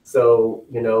 So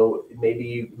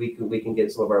maybe we can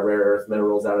get some of our rare earth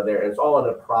minerals out of there, and it's all in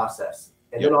a process.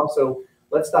 And then also,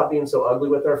 let's stop being so ugly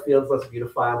with our fields. Let's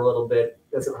beautify them a little bit.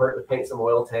 It doesn't hurt to paint some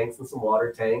oil tanks and some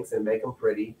water tanks and make them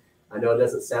pretty. I know it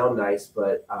doesn't sound nice,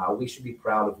 but we should be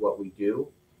proud of what we do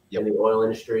in the oil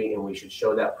industry, and we should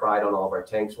show that pride on all of our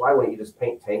tanks. Why wouldn't you just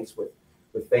paint tanks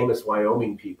with famous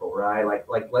Wyoming people, right?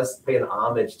 Like let's pay an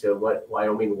homage to what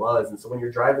Wyoming was. And so when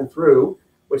you're driving through,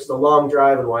 which is a long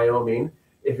drive in Wyoming,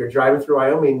 if you're driving through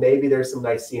Wyoming, maybe there's some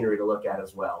nice scenery to look at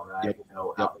as well, right?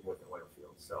 Out with the oil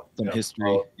fields. So some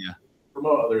history,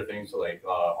 promote other things like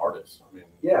artists. I mean,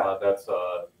 that's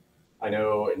I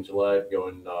know in Gillette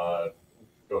going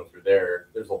through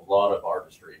there's a lot of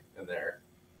artistry in there.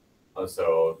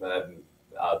 So then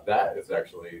that is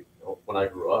actually, when I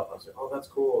grew up, I was like, oh, that's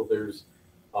cool. There's,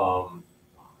 I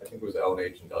think it was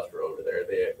L&H Industrial over there.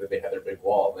 They had their big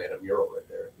wall and they had a mural right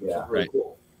there. Which is really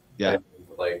cool. Yeah. And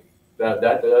like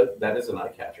that is an eye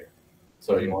catcher.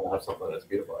 So you want to have something that's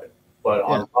beautified. But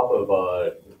on top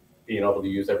of being able to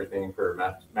use everything for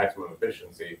maximum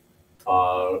efficiency,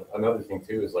 another thing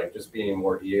too is like just being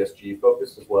more ESG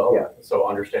focused as well. Yeah. So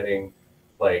understanding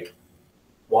like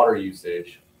water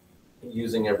usage,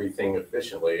 using everything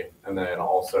efficiently, and then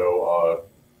also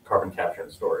carbon capture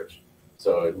and storage.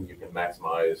 So you can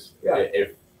maximize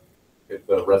if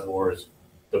the reservoir is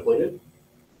depleted,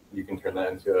 you can turn that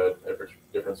into a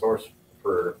different source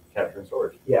for capture and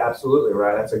storage. Yeah, absolutely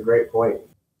right. That's a great point.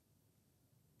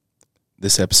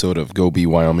 This episode of Go Be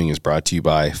Wyoming is brought to you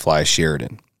by Fly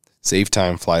Sheridan. Save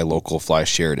time, fly local, fly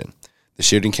Sheridan. The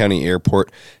Sheridan County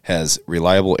Airport has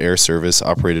reliable air service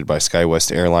operated by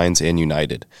SkyWest Airlines and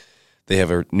United. They have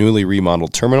a newly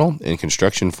remodeled terminal and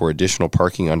construction for additional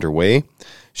parking underway.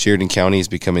 Sheridan County is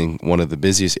becoming one of the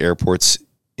busiest airports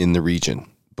in the region.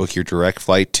 Book your direct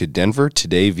flight to Denver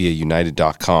today via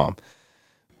united.com.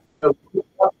 That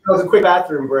was a quick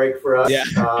bathroom break for us. Yeah.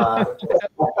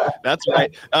 That's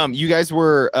right. You guys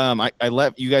were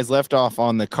you guys left off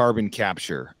on the carbon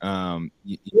capture.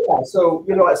 Yeah. So,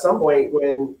 at some point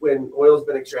when oil's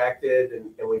been extracted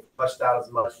and we've flushed out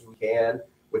as much as we can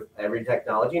with every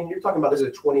technology, and you're talking about this is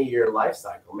a 20-year life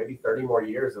cycle, maybe 30 more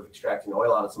years of extracting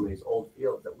oil out of some of these old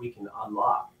fields that we can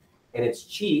unlock. And it's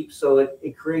cheap, so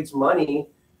it creates money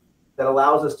that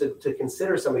allows us to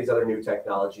consider some of these other new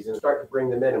technologies and start to bring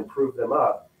them in and prove them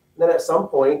up. And then at some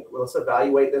point, let's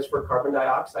evaluate this for carbon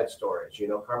dioxide storage.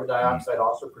 Carbon dioxide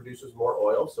also produces more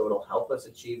oil, so it'll help us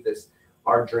achieve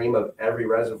our dream of every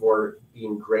reservoir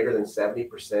being greater than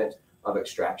 70% of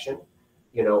extraction,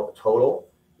 total,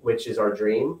 which is our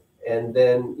dream. And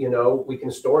then, we can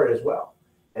store it as well.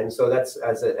 And so that's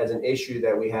as an issue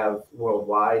that we have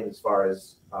worldwide as far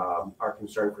as our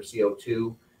concern for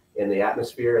CO2 in the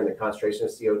atmosphere and the concentration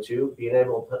of CO2, being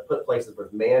able to put places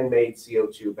with man-made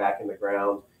CO2 back in the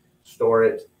ground, store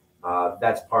it.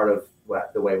 That's part of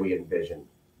the way we envision,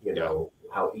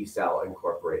 how ESAL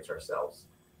incorporates ourselves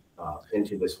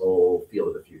into this whole field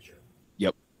of the future.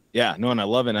 Yep. Yeah. No, and I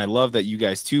love it. And I love that you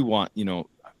guys too want,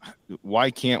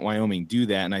 why can't Wyoming do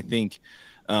that? And I think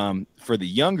for the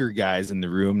younger guys in the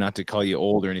room, not to call you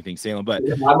old or anything, Salem, but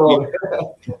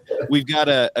we've got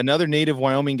another native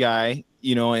Wyoming guy,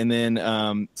 and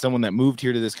then someone that moved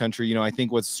here to this country. I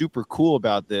think what's super cool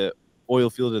about the oil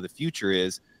field of the future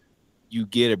is you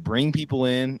get to bring people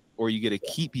in or you get to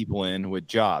keep people in with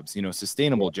jobs,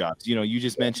 sustainable jobs. You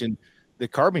just mentioned the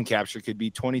carbon capture could be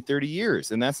 20, 30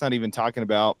 years. And that's not even talking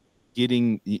about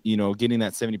getting that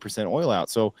 70% oil out.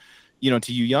 So,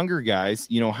 to you younger guys,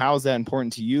 how is that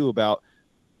important to you about,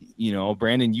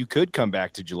 Brandon, you could come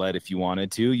back to Gillette if you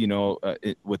wanted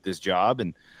to, with this job.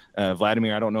 And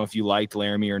Vladimir, I don't know if you liked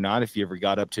Laramie or not, if you ever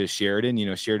got up to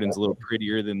Sheridan. Sheridan's a little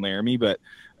prettier than Laramie, but,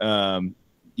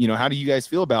 how do you guys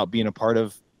feel about being a part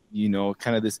of,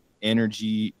 kind of this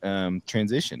energy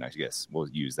transition, I guess we'll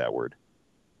use that word.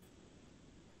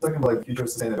 Talking about future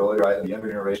sustainability, right? And the younger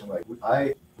generation,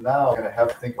 I now kind of have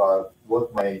to think about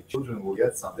what my children will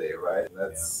get someday, right?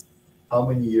 That's how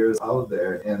many years out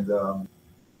there, and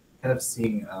kind of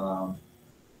seeing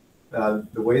the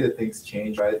way that things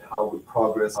change, right? How we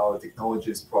progress, how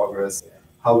technologies progress,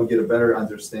 how we get a better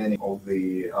understanding of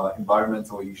the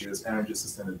environmental issues, energy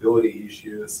sustainability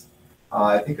issues.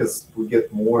 I think as we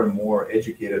get more and more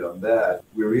educated on that,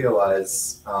 we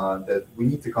realize that we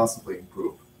need to constantly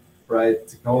improve. Right,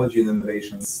 technology and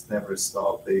innovations never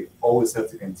stop. They always have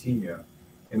to continue,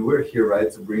 and we're here, right,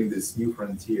 to bring this new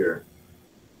frontier.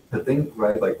 I think,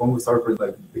 right, when we started,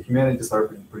 the humanity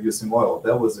started producing oil,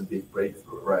 that was a big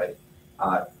breakthrough, right?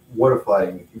 Water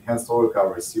flooding, enhanced oil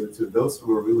cover, CO2, those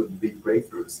were really big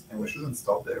breakthroughs, and we shouldn't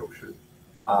stop there. We should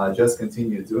just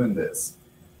continue doing this.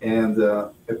 And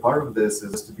a part of this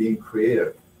is to being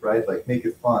creative, right? Make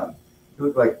it fun.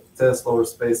 Look like Tesla or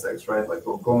SpaceX, right?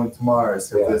 We're going to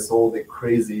Mars, have this all the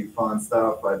crazy fun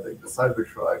stuff, right? Like the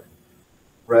Cybertruck,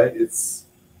 right? It's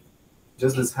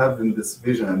just this having this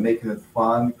vision and making it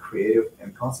fun, creative,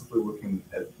 and constantly looking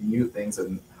at new things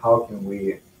and how can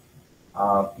we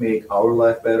make our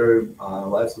life better,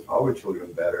 lives of our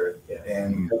children better,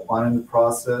 and have fun in the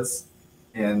process.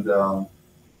 And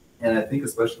I think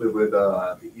especially with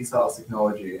the ESAL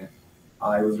technology, it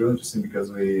was really interesting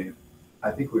because I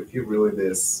think we feel really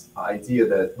this idea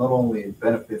that not only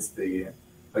benefits the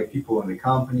people in the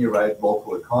company, right,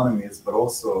 local economies, but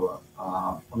also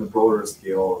on a broader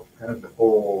scale, kind of the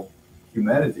whole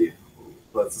humanity,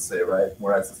 let's just say, right,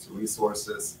 more access to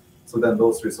resources. So then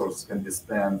those resources can be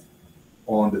spent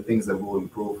on the things that will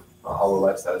improve our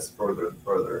lifestyles further and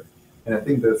further. And I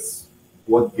think that's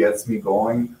what gets me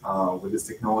going with this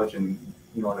technology and,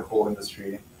 the whole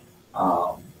industry,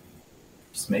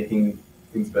 just making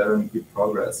things better and keep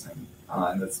progressing.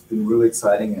 And it's been really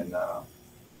exciting, and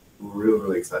we're really,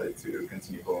 really excited to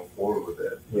continue going forward with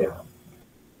it. Yeah.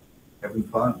 Having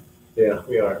fun. Yeah,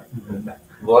 we are.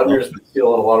 Vladmir's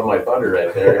stealing a lot of my thunder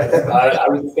right there. I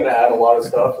was just going to add a lot of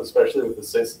stuff, especially with the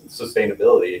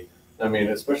sustainability. I mean,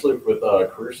 especially with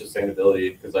career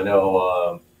sustainability, because I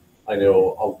know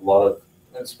a lot of,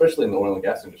 especially in the oil and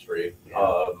gas industry,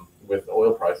 with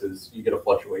oil prices, you get a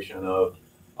fluctuation of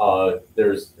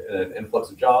there's an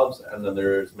influx of jobs, and then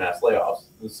there's mass layoffs.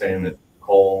 The same in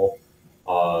coal.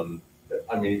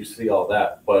 I mean, you see all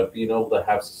that, but being able to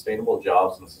have sustainable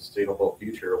jobs and a sustainable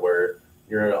future where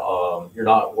you're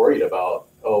not worried about,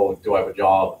 oh, do I have a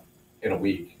job in a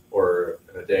week or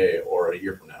in a day or a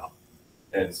year from now?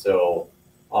 And so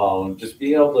just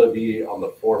being able to be on the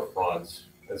forefront,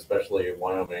 especially in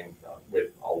Wyoming,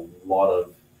 with a lot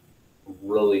of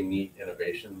really neat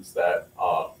innovations that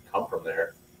come from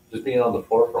there, just being on the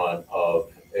forefront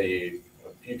of a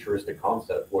futuristic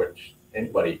concept which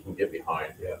anybody can get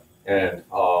behind. Yeah. And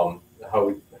how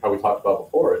we talked about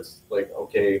before, it's like,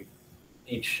 okay,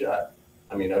 each a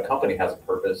company has a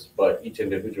purpose, but each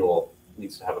individual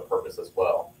needs to have a purpose as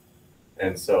well.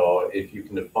 And so if you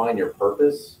can define your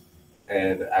purpose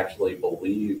and actually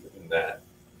believe in that,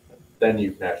 then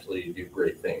you can actually do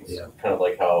great things. Yeah. Kind of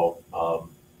like how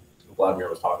Vladimir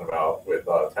was talking about with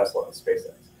Tesla and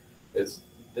SpaceX.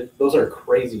 Those are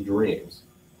crazy dreams,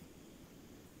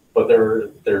 but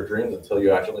they're dreams until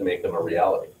you actually make them a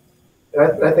reality.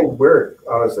 And I think we're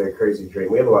honestly a crazy dream.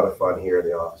 We have a lot of fun here in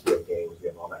the office. We have games, we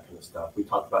have all that kind of stuff. We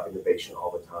talk about innovation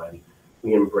all the time.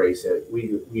 We embrace it.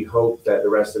 We hope that the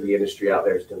rest of the industry out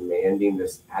there is demanding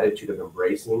this attitude of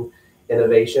embracing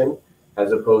innovation,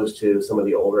 as opposed to some of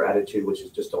the older attitude, which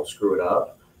is just don't screw it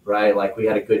up, right? Like, we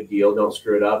had a good deal, don't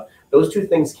screw it up. Those two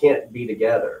things can't be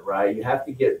together, right? You have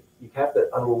to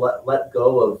let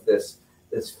go of this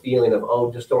feeling of,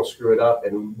 oh, just don't screw it up,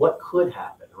 and what could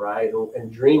happen, right?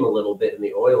 And dream a little bit in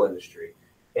the oil industry.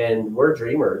 And we're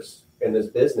dreamers in this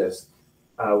business.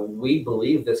 We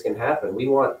believe this can happen. We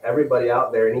want everybody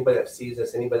out there, anybody that sees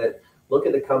us, anybody that look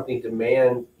at the company,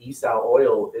 demand ESAL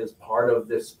Oil is part of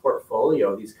this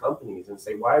portfolio of these companies, and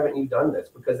say, why haven't you done this?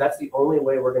 Because that's the only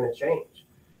way we're going to change.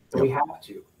 And we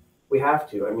have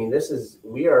to. I mean,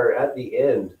 we are at the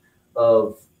end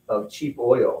of cheap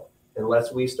oil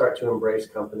unless we start to embrace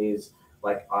companies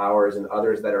like ours and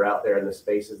others that are out there in the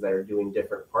spaces that are doing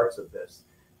different parts of this.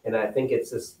 And I think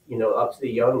it's just, up to the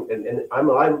young, and I'm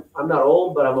not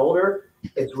old, but I'm older.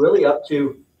 It's really up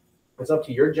to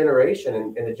your generation,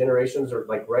 and the generations are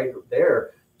like right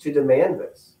there to demand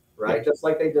this, right? Yeah. Just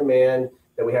like they demand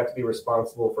that we have to be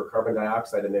responsible for carbon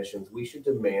dioxide emissions, we should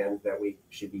demand that we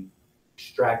should be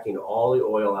extracting all the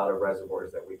oil out of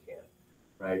reservoirs that we can,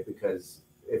 right? Because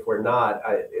if we're not,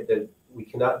 we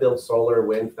cannot build solar,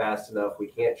 wind fast enough. We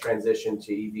can't transition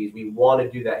to EVs. We want to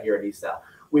do that here at ESAL.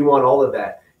 We want all of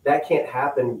that. That can't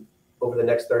happen over the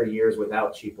next 30 years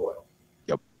without cheap oil.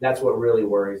 Yep. That's what really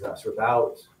worries us.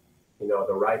 Without,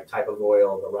 the right type of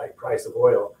oil, the right price of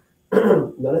oil,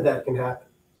 none of that can happen.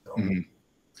 So. Mm-hmm.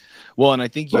 Well, and I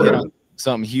think you hit on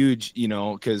something huge,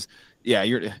 because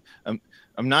I'm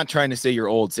not trying to say you're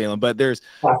old, Salem, but there's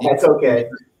that's okay.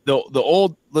 The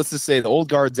old, let's just say the old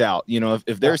guard's out.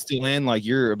 If they're still in, like,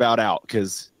 you're about out,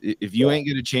 because if you ain't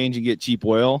going to change and get cheap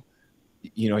oil,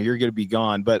 you're going to be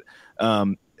gone. But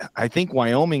I think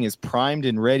Wyoming is primed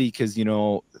and ready, because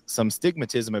some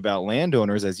stigmatism about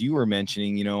landowners, as you were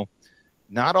mentioning.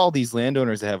 Not all these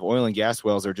landowners that have oil and gas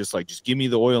wells are just like, just give me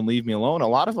the oil and leave me alone. A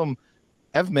lot of them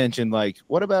have mentioned, like,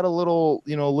 what about a little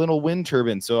wind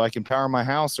turbine so I can power my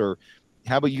house? Or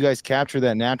how about you guys capture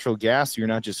that natural gas so you're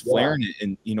not just flaring it,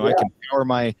 and I can power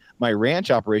my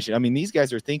ranch operation. I mean, these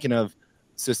guys are thinking of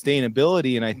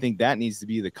sustainability, and I think that needs to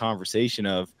be the conversation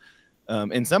of,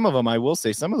 and some of them, I will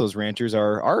say, some of those ranchers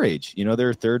are our age,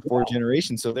 they're third, fourth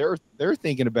generation. So they're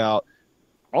thinking about,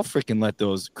 I'll freaking let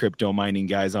those crypto mining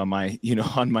guys on my,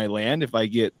 on my land if I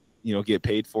get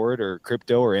paid for it, or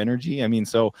crypto or energy. I mean,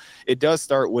 so it does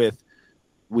start with,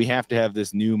 we have to have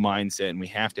this new mindset, and we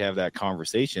have to have that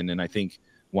conversation. And I think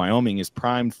Wyoming is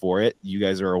primed for it. You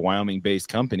guys are a Wyoming based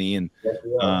company, and,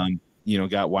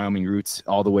 got Wyoming roots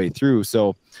all the way through.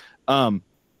 So, I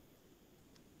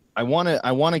want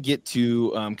to get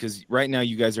to, cause right now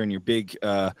you guys are in your big,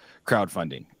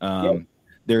 crowdfunding.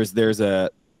 There's a,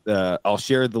 I'll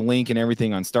share the link and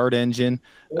everything on Start Engine.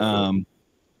 Some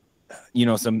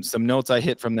notes I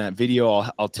hit from that video.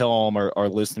 I'll tell all our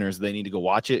listeners they need to go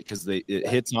watch it, because it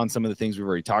hits on some of the things we've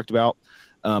already talked about.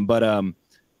 But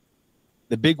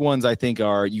the big ones, I think,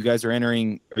 are you guys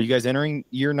entering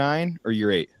year 9 or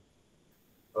year 8?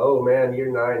 Oh man,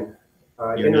 year 9.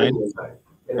 Year 9.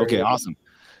 Okay, awesome.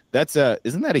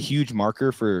 isn't that a huge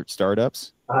marker for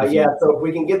startups? Yeah. So if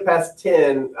we can get past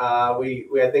 10, we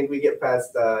I think we get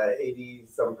past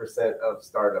 80% of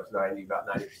startups, about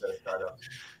 90% of startups.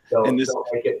 So don't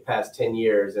make it past 10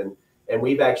 years. And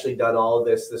we've actually done all of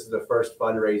this. This is the first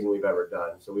fundraising we've ever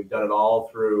done. So we've done it all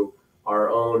through our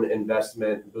own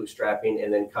investment, bootstrapping,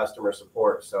 and then customer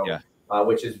support. So,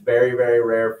 which is very, very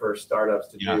rare for startups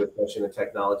to do, especially in the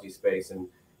technology space.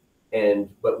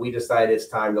 But we decided it's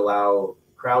time to allow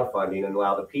crowdfunding and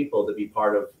allow the people to be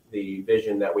part of the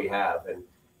vision that we have.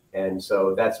 And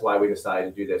so that's why we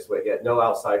decided to do this. But yet no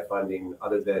outside funding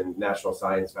other than National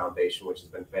Science Foundation, which has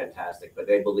been fantastic, but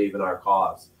they believe in our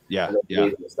cause. And they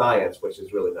believe in the science, which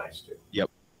is really nice too. Yep.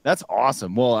 That's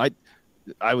awesome. Well,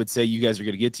 I would say you guys are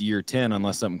going to get to year 10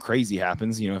 unless something crazy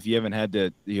happens. If you haven't had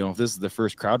to, if this is the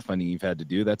first crowdfunding you've had to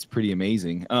do, that's pretty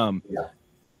amazing.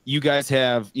 You guys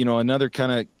have, another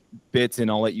kind of bits,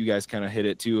 and I'll let you guys kind of hit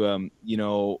it too.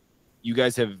 You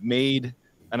guys have made,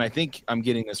 and I think I'm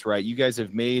getting this right, you guys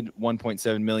have made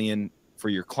 1.7 million for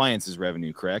your clients'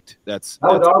 revenue, correct? That's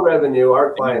our revenue.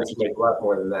 Our clients make a lot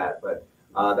more than that, but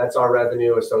that's our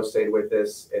revenue associated with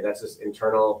this, and that's just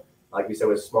internal. Like we said,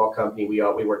 with a small company, we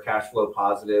were cash flow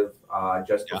positive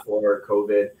just before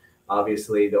COVID.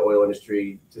 Obviously, the oil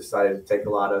industry decided to take a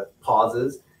lot of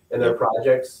pauses in their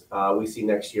projects. We see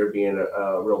next year being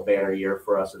a real banner year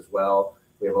for us as well.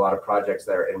 We have a lot of projects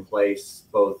that are in place,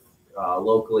 both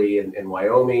locally in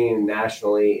Wyoming,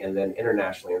 nationally, and then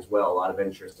internationally as well. A lot of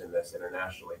interest in this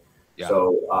internationally.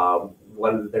 So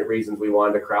one of the reasons we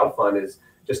wanted to crowdfund is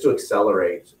just to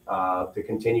accelerate, to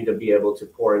continue to be able to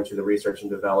pour into the research and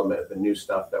development of the new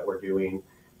stuff that we're doing,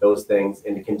 those things,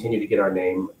 and to continue to get our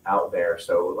name out there.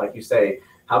 So like you say,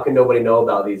 how can nobody know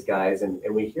about these guys? And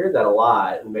we hear that a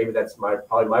lot, and maybe that's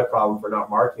probably my problem for not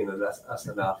marketing us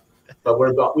enough. But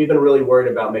we've been really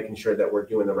worried about making sure that we're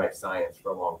doing the right science for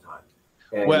a long time.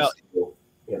 And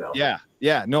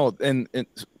and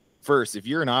first, if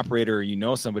you're an operator,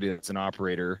 somebody that's an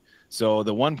operator. So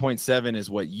the 1.7 is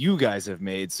what you guys have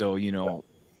made. So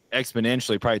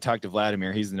exponentially, probably talk to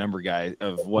Vladimir. He's the number guy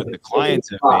of what the clients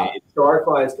have made. So our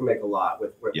clients can make a lot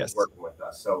with working with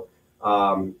us. So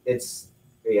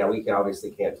we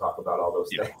obviously can't talk about all those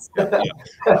things.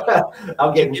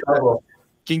 I'll get in trouble.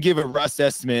 Can give a rough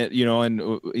estimate,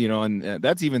 and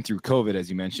that's even through COVID, as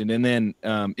you mentioned. And then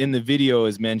in the video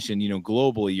is mentioned,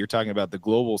 globally, you're talking about the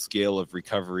global scale of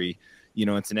recovery.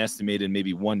 It's an estimated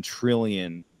maybe 1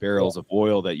 trillion barrels of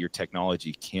oil that your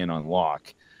technology can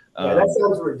unlock. That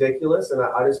sounds ridiculous. And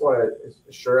I just want to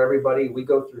assure everybody, we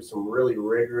go through some really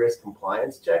rigorous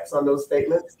compliance checks on those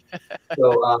statements.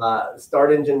 So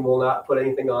Start Engine will not put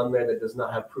anything on there that does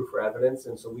not have proof or evidence.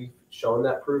 And so we've shown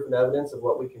that proof and evidence of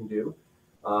what we can do.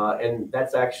 And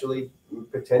that's actually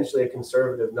potentially a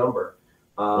conservative number.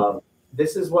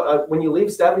 This is what, when you leave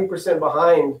 70%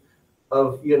 behind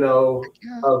of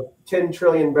 10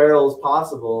 trillion barrels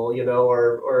possible,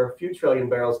 or a few trillion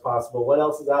barrels possible, what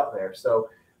else is out there? So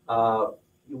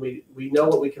we know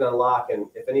what we can unlock, and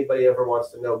if anybody ever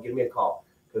wants to know, give me a call,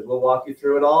 because we'll walk you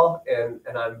through it all, and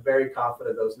I'm very confident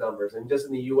of those numbers. And just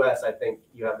in the US, I think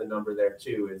you have the number there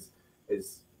too,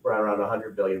 is right around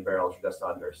 100 billion barrels, or just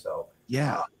under. So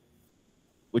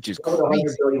which is what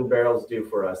 100 billion barrels do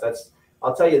for us.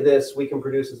 I'll tell you this, we can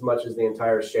produce as much as the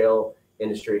entire shale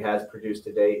industry has produced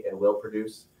to date and will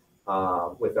produce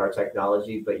with our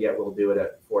technology, but yet we'll do it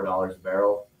at $4 a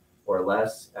barrel or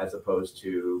less, as opposed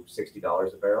to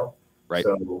 $60 a barrel. Right.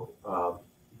 So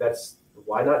that's,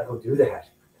 why not go do that?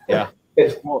 Yeah.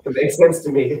 It makes sense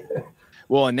to me.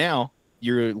 Well, and now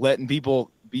you're letting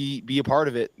people be a part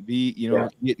of it,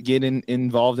 get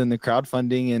involved in the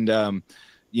crowdfunding. And,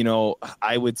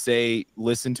 I would say,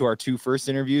 listen to our 2 first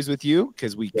interviews with you,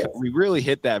 because we really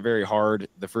hit that very hard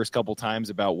the first couple times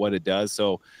about what it does.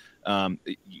 So,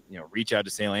 reach out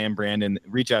to Sally and Brandon,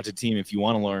 reach out to team if you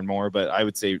want to learn more, but I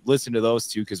would say listen to those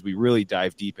 2, because we really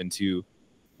dive deep into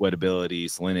wettability,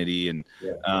 salinity.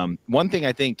 And one thing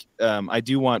I think I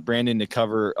do want Brandon to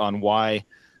cover on why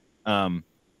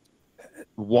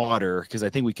water, because I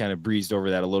think we kind of breezed over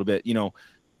that a little bit.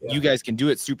 You guys can do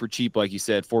it super cheap, like you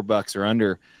said, $4 or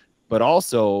under, but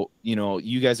also,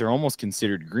 you guys are almost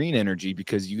considered green energy,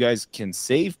 because you guys can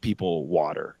save people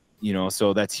water,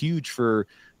 so that's huge for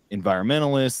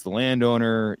environmentalists, the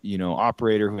landowner,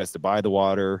 operator who has to buy the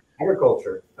water.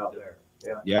 Agriculture out there.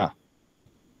 Yeah,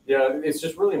 it's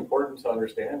just really important to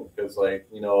understand, because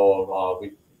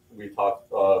we talked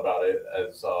about it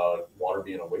as water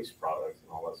being a waste product and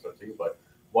all that stuff too, but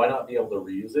why not be able to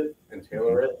reuse it and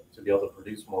tailor it to be able to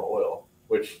produce more oil,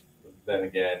 which then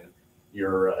again,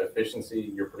 your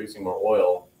efficiency, you're producing more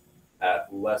oil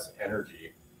at less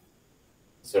energy.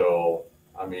 So,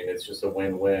 I mean, it's just a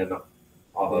win-win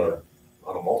on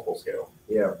a multiple scale.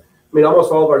 Yeah. I mean,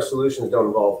 almost all of our solutions don't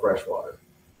involve fresh water.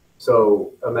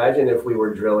 So imagine if we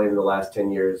were drilling in the last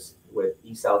 10 years with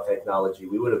ESAL technology,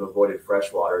 we would have avoided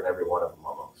fresh water in every one of them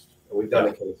almost. And we've done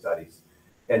the case studies.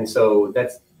 And so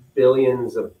that's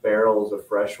billions of barrels of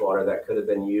fresh water that could have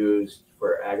been used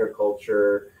for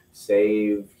agriculture,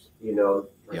 saved,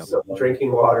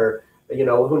 drinking water,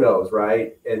 who knows,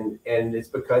 right? And it's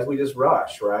because we just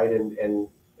rush, right? And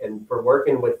for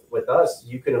working with us,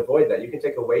 you can avoid that. You can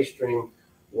take a waste stream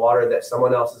water that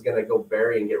someone else is going to go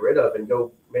bury and get rid of and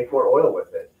go make more oil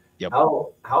with it. Yep.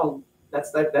 How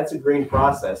that's a green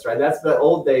process, right? That's the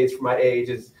old days for my age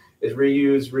is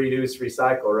reuse, reduce,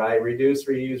 recycle, right? Reduce,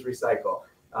 reuse, recycle.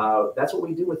 That's what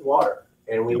we do with water.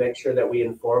 And we make sure that we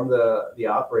inform the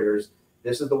operators,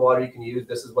 this is the water you can use.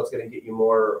 This is what's going to get you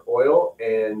more oil.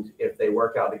 And if they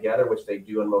work out together, which they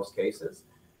do in most cases,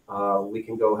 we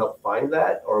can go help find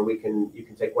that, or you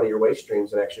can take one of your waste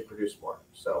streams and actually produce more.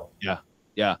 So,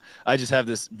 yeah. I just have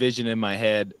this vision in my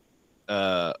head.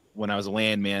 When I was a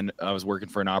landman, I was working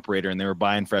for an operator and they were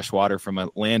buying fresh water from a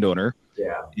landowner.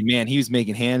 Yeah. And man, he was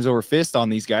making hands over fist on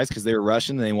these guys because they were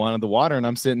rushing and they wanted the water. And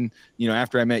I'm sitting,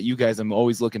 after I met you guys, I'm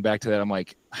always looking back to that. I'm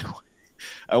like,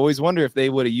 I always wonder if they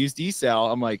would have used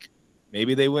ESAL. I'm like,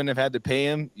 maybe they wouldn't have had to pay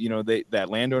him. That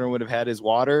landowner would have had his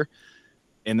water.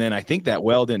 And then I think that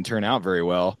well didn't turn out very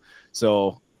well.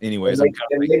 So anyways, and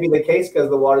maybe the case because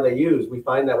the water they use, we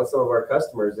find that with some of our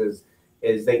customers is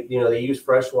they use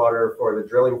fresh water for the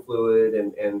drilling fluid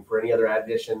and for any other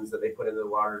additions that they put into the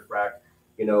water frac,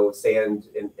 sand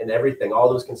and everything, all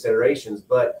those considerations.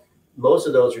 But most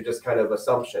of those are just kind of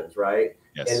assumptions, right?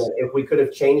 Yes. And if we could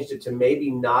have changed it to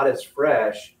maybe not as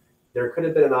fresh, there could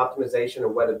have been an optimization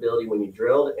of wettability when you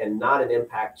drilled and not an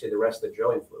impact to the rest of the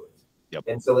drilling fluids. Yep.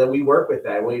 And so then we work with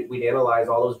that. We'd analyze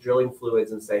all those drilling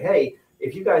fluids and say, hey,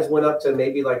 if you guys went up to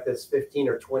maybe like this 15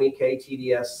 or 20K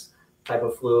TDS type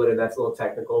of fluid, and that's a little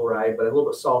technical, right? But a little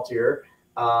bit saltier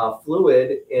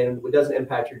fluid, and it doesn't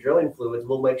impact your drilling fluids,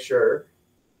 we'll make sure.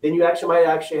 Then you might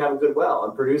actually have a good well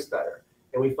and produce better.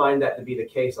 And we find that to be the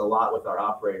case a lot with our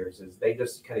operators is they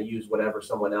just kind of use whatever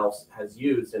someone else has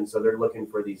used. And so they're looking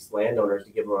for these landowners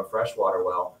to give them a freshwater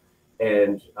well.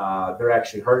 And they're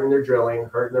actually hurting their drilling,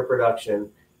 hurting their production,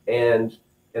 and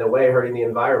in a way hurting the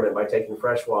environment by taking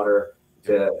fresh water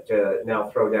to now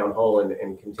throw down hole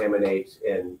and contaminate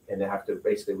and have to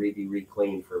basically be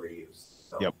re-cleaned for reuse.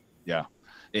 So. Yep. Yeah.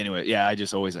 Anyway, yeah, I'm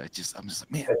just like,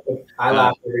 man. I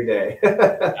laugh every day.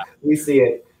 We see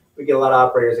it. We get a lot of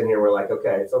operators in here. We're like,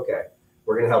 okay, it's okay.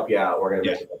 We're going to help you out. We're going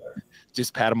to make it better.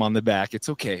 Just pat them on the back. It's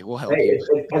okay. We'll help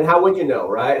you. And how would you know,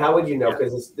 right? How would you know?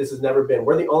 Because this has never been.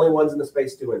 We're the only ones in the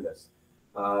space doing this.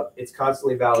 It's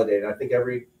constantly validated. I think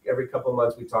every couple of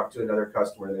months we talk to another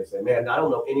customer and they say, man, I don't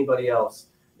know anybody else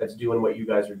that's doing what you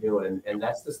guys are doing. And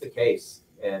that's just the case.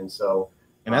 And so.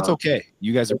 And that's okay.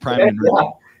 You guys are prime and early.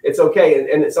 It's okay.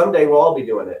 And someday we'll all be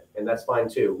doing it. And that's fine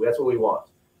too. That's what we want.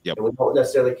 Yep. And we don't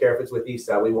necessarily care if it's with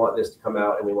ESAL. We want this to come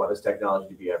out and we want this technology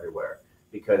to be everywhere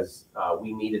because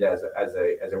we need it as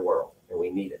a world, and we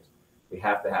need it. We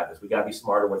have to have this. We got to be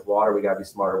smarter with water. We got to be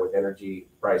smarter with energy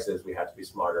prices. We have to be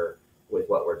smarter with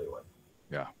what we're doing.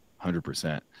 Yeah,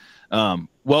 100%.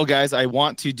 Well, guys, I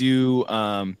want to do.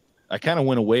 I kind of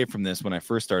went away from this when I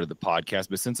first started the podcast,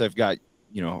 but since I've got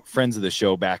friends of the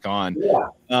show back on.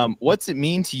 What's it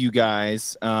mean to you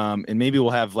guys? And maybe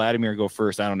we'll have Vladimir go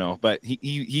first. I don't know, but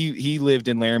he lived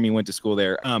in Laramie, went to school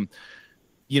there.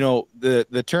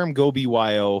 The term Go Be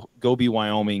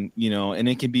Wyoming, and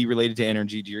it can be related to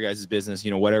energy, to your guys' business,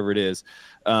 whatever it is.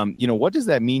 What does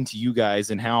that mean to you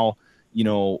guys, and how,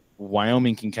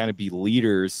 Wyoming can kind of be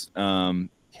leaders?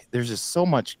 There's just so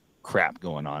much crap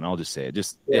going on. I'll just say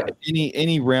it.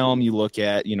 Any realm you look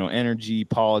at, energy,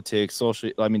 politics,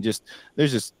 social. I mean,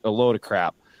 there's just a load of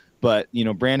crap. But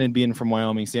Brandon being from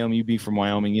Wyoming, Salem, you be from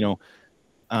Wyoming.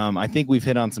 I think we've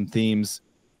hit on some themes.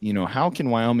 How can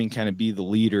Wyoming kind of be the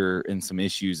leader in some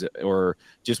issues, or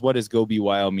just what does Go Be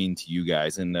Wyoming mean to you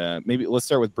guys? And maybe let's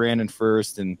start with Brandon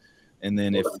first, and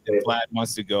then if Vlad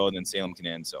wants to go, then Salem can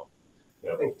end. So.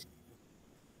 Yeah.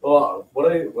 Well,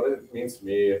 what it means to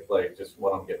me, like just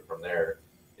what I'm getting from there,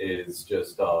 is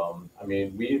just we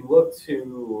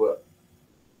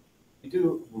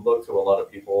do look to a lot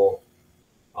of people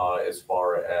as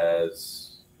far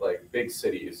as like big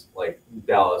cities like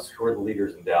Dallas, who are the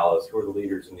leaders in Dallas, who are the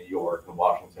leaders in New York and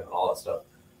Washington and all that stuff.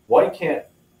 Why can't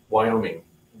Wyoming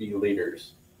be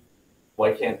leaders?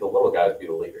 Why can't the little guys be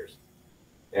the leaders?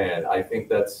 And I think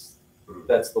that's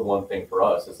the one thing for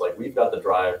us. It's like we've got the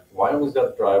drive. Wyoming's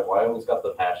got the drive. Wyoming's got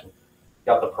the passion,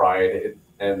 got the pride.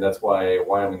 And that's why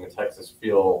Wyoming and Texas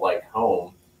feel like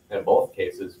home in both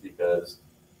cases, because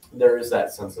there is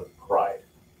that sense of pride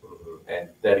and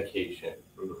dedication.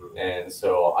 And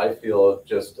so I feel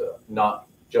just not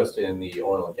just in the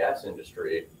oil and gas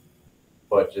industry,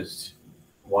 but just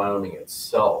Wyoming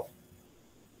itself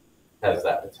has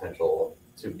that potential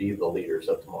to be the leaders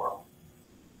of tomorrow.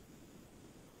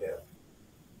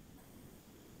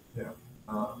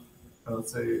 I would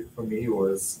say for me it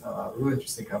was really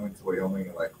interesting coming to Wyoming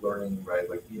and like learning, right,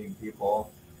 like meeting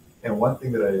people. And one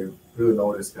thing that I really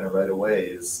noticed kind of right away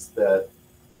is that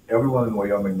everyone in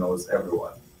Wyoming knows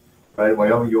everyone, right? In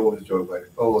Wyoming, you always joke like,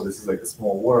 oh, this is like a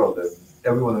small world, and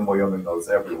everyone in Wyoming knows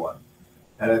everyone.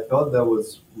 And I thought that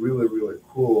was really, really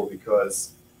cool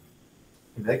because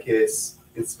in that case,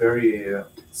 it's very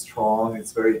strong,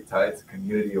 it's very tight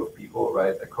community of people,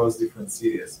 right, across different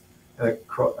cities.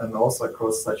 And also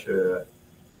across such a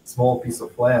small piece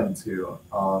of land too.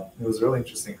 It was really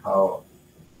interesting how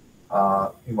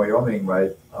in Wyoming,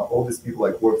 right, all these people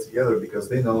like work together because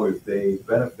they know if they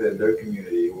benefit their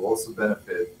community, it will also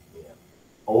benefit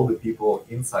all the people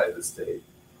inside the state.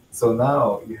 So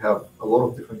now you have a lot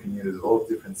of different communities, a lot of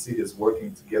different cities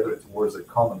working together towards a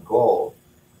common goal,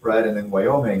 right? And in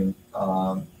Wyoming,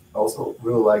 I also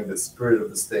really like the spirit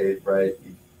of the state, right?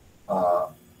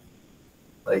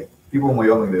 Like people in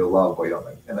Wyoming, they love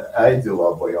Wyoming, and I do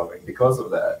love Wyoming because of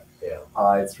that.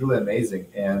 It's really amazing,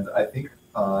 and I think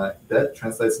that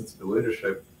translates into the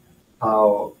leadership.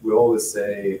 How we always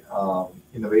say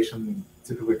innovation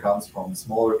typically comes from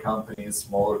smaller companies,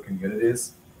 smaller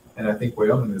communities, and I think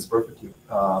Wyoming is perfectly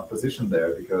positioned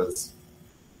there because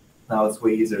now it's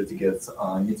way easier to get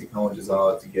new technologies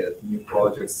out, to get new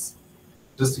projects,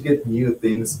 just to get new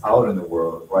things out in the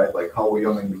world, right? Like how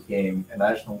Wyoming became a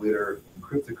national leader in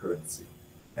cryptocurrency.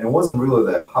 And it wasn't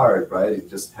really that hard, right? It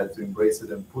just had to embrace it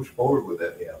and push forward with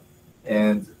it.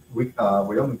 And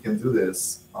Wyoming can do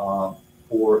this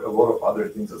for a lot of other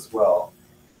things as well.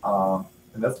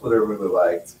 And that's what I really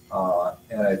liked.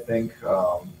 And I think,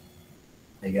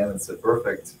 again, it's a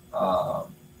perfect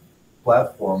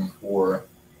platform for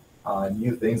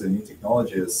new things and new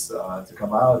technologies to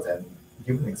come out and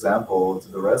give an example to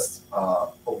the rest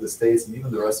of the states and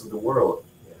even the rest of the world,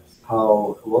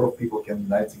 how a lot of people can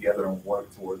unite together and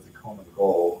work towards a common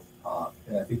goal.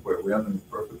 And I think we're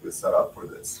perfectly set up for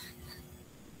this.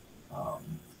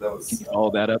 That was. Can you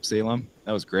follow that up, Salem?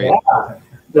 That was great. Yeah.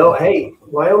 No, hey,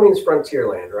 Wyoming's frontier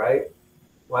land, right?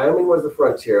 Wyoming was the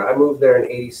frontier. I moved there in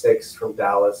 '86 from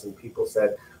Dallas, and people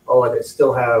said, "Oh, and they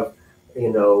still have, they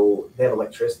have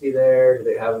electricity there. Do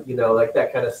they have, like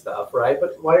that kind of stuff, right?"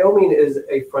 But Wyoming is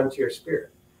a frontier spirit,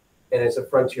 and it's a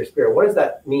frontier spirit. What does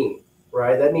that mean,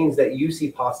 right? That means that you see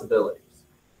possibilities,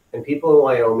 and people in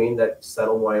Wyoming that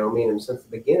settle Wyoming and since the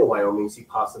beginning of Wyoming see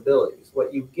possibilities.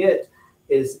 What you get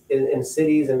is in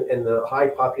cities and the high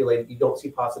populated, you don't see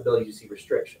possibilities, you see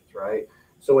restrictions, right?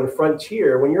 So in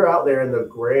frontier, when you're out there in the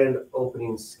grand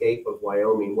opening scape of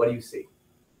Wyoming, what do you see?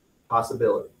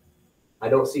 Possibility. I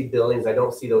don't see buildings. I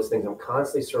don't see those things. I'm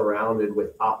constantly surrounded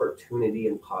with opportunity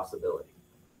and possibility,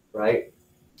 right?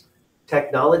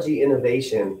 Technology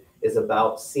innovation is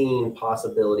about seeing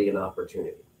possibility and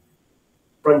opportunity.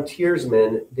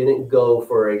 Frontiersmen didn't go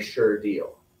for a sure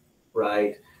deal,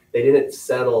 right? They didn't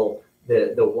settle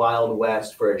the Wild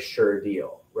West for a sure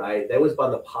deal, right? That was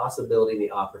about the possibility and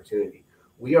the opportunity.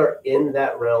 We are in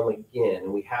that realm again,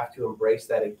 and we have to embrace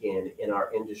that again in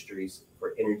our industries,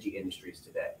 for energy industries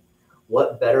today.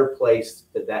 What better place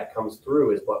that comes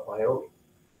through is what Wyoming,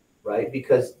 right?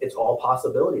 Because it's all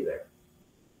possibility there.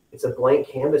 It's a blank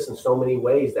canvas in so many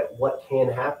ways that what can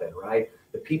happen, right?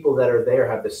 The people that are there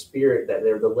have the spirit that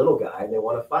they're the little guy and they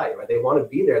want to fight, right? They want to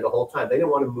be there the whole time. They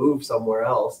didn't want to move somewhere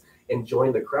else and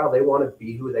join the crowd. They want to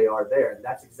be who they are there. And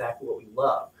that's exactly what we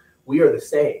love. We are the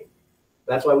same.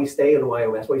 That's why we stay in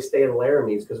Wyoming. That's why we stay in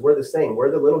Laramie's, because we're the same.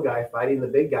 We're the little guy fighting the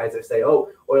big guys that say, oh,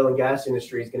 oil and gas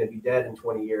industry is going to be dead in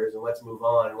 20 years, and let's move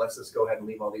on, and let's just go ahead and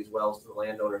leave all these wells to the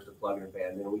landowners to plug and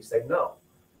abandon. And we say, no.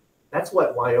 That's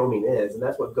what Wyoming is, and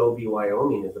that's what Go Be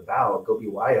Wyoming is about. Go Be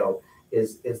Wyo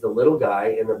is the little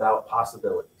guy and about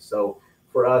possibility. So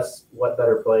for us, what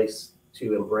better place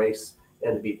to embrace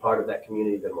and to be part of that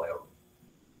community than Wyoming?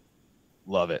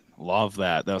 Love it. Love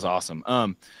that. That was awesome.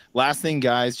 Last thing,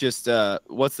 guys, just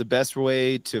what's the best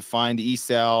way to find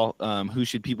ESAL? Who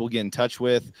should people get in touch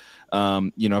with?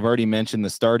 I've already mentioned the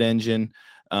Start Engine.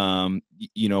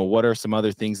 What are some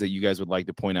other things that you guys would like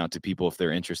to point out to people if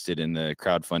they're interested in the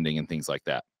crowdfunding and things like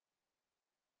that?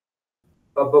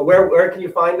 But where can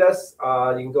you find us?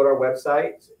 You can go to our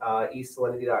website,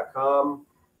 esalinity.com.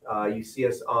 You see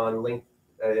us on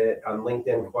on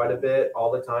LinkedIn quite a bit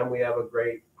all the time. We have a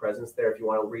great presence there. If you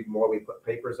want to read more, we put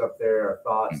papers up there, our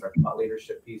thoughts, our thought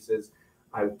leadership pieces.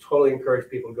 I totally encourage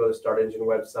people to go to Start Engine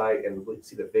website and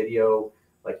see the video.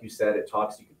 Like you said, it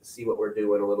talks, you get to see what we're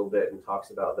doing a little bit and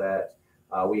talks about that.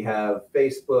 We have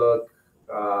Facebook,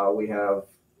 we have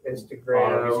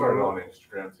Instagram. We started on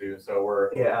Instagram too, so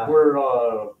we're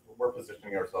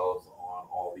positioning ourselves on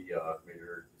all the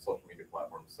major social media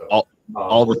platforms. So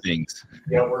all the things.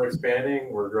 Yeah, we're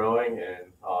expanding, we're growing,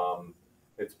 and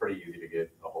it's pretty easy to get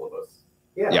a hold of us.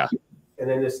 Yeah. And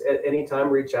then just at any time,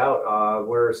 reach out.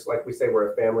 We're, like we say,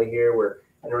 we're a family here. We're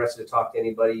interested to talk to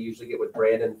anybody. Usually get with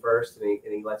Brandon first, and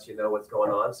he lets you know what's going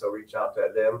on. So reach out to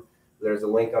them. There's a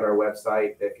link on our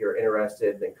website. If you're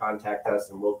interested, then contact us,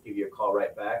 and we'll give you a call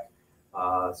right back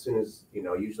as soon as,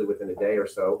 usually within a day or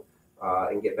so,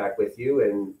 and get back with you.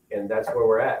 And that's where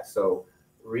we're at. So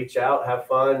reach out, have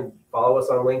fun, follow us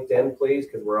on LinkedIn, please,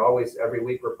 because we're always, every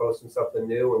week we're posting something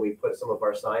new, and we put some of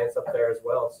our science up there as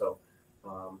well. So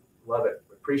love it.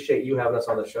 Appreciate you having us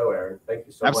on the show, Aaron. Thank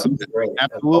you so much.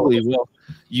 Absolutely. Well,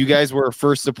 you guys were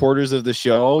first supporters of the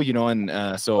show,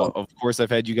 and so of course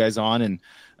I've had you guys on, and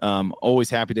always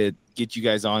happy to get you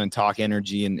guys on and talk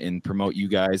energy and promote you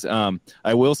guys.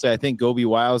 I will say, I think Gobi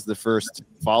Wow is the first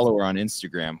follower on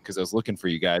Instagram, because I was looking for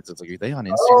you guys. I was like, are they on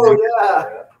Instagram? Oh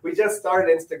yeah. We just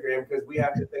started Instagram because we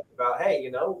have to think about,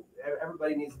 hey,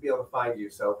 everybody needs to be able to find you.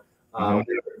 So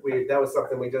that was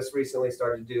something we just recently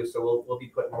started to do. So we'll be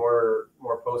putting more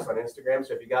posts on Instagram.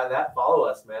 So if you got that, follow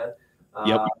us, man.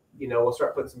 We'll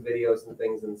start putting some videos and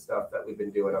things and stuff that we've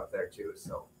been doing up there too.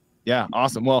 So yeah,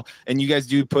 awesome. Well, and you guys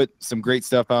do put some great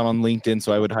stuff out on LinkedIn,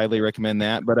 so I would highly recommend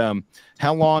that. But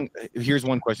how long? Here's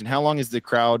one question: how long is the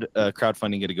crowdfunding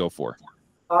going to go for?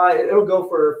 It'll go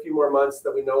for a few more months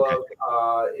that we know of.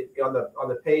 On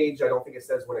the page, I don't think it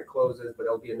says when it closes, but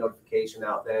it'll be a notification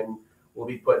out then. We'll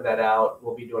be putting that out.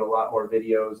 We'll be doing a lot more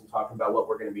videos and talking about what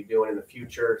we're going to be doing in the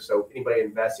future. So anybody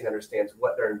investing understands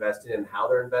what they're investing in and how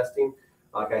they're investing.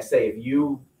 Like I say, if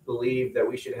you believe that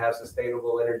we should have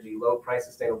sustainable energy, low price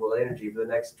sustainable energy for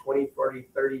the next 20, 40,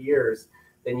 30 years,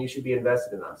 then you should be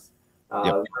invested in us.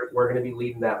 We're going to be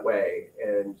leading that way.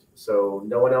 And so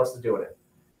no one else is doing it.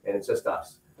 And it's just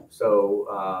us.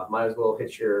 So might as well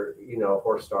hitch your,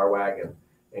 horse star wagon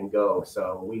and go.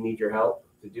 So we need your help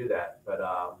to do that. But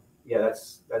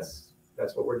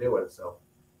that's what we're doing. So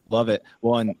love it.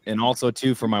 Well, and also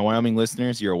too, for my Wyoming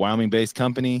listeners, you're a Wyoming-based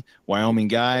company, Wyoming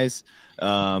guys,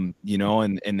 and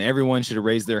everyone should have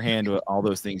raised their hand with all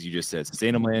those things you just said: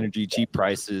 sustainable energy, cheap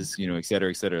prices, et cetera,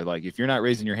 et cetera. Like, if you're not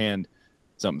raising your hand,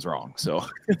 something's wrong. So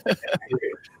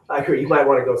I agree. You might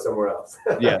want to go somewhere else.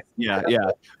 Yeah.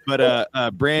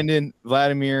 But Brandon,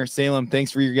 Vladimir, Salem,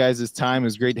 thanks for your guys' time. It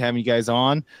was great having you guys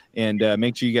on. And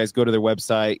make sure you guys go to their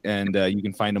website, and you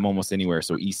can find them almost anywhere.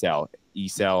 So ESAL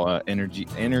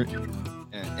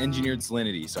Engineered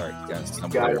Salinity. Sorry, guys.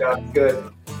 Got it.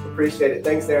 Good. Appreciate it.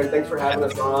 Thanks, Aaron. Thanks for having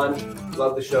us on.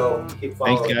 Love the show. Keep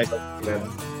following. Thanks,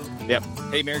 guys. Yep.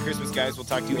 Hey, Merry Christmas, guys. We'll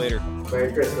talk to you later.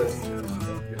 Merry Christmas.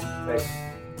 Thanks.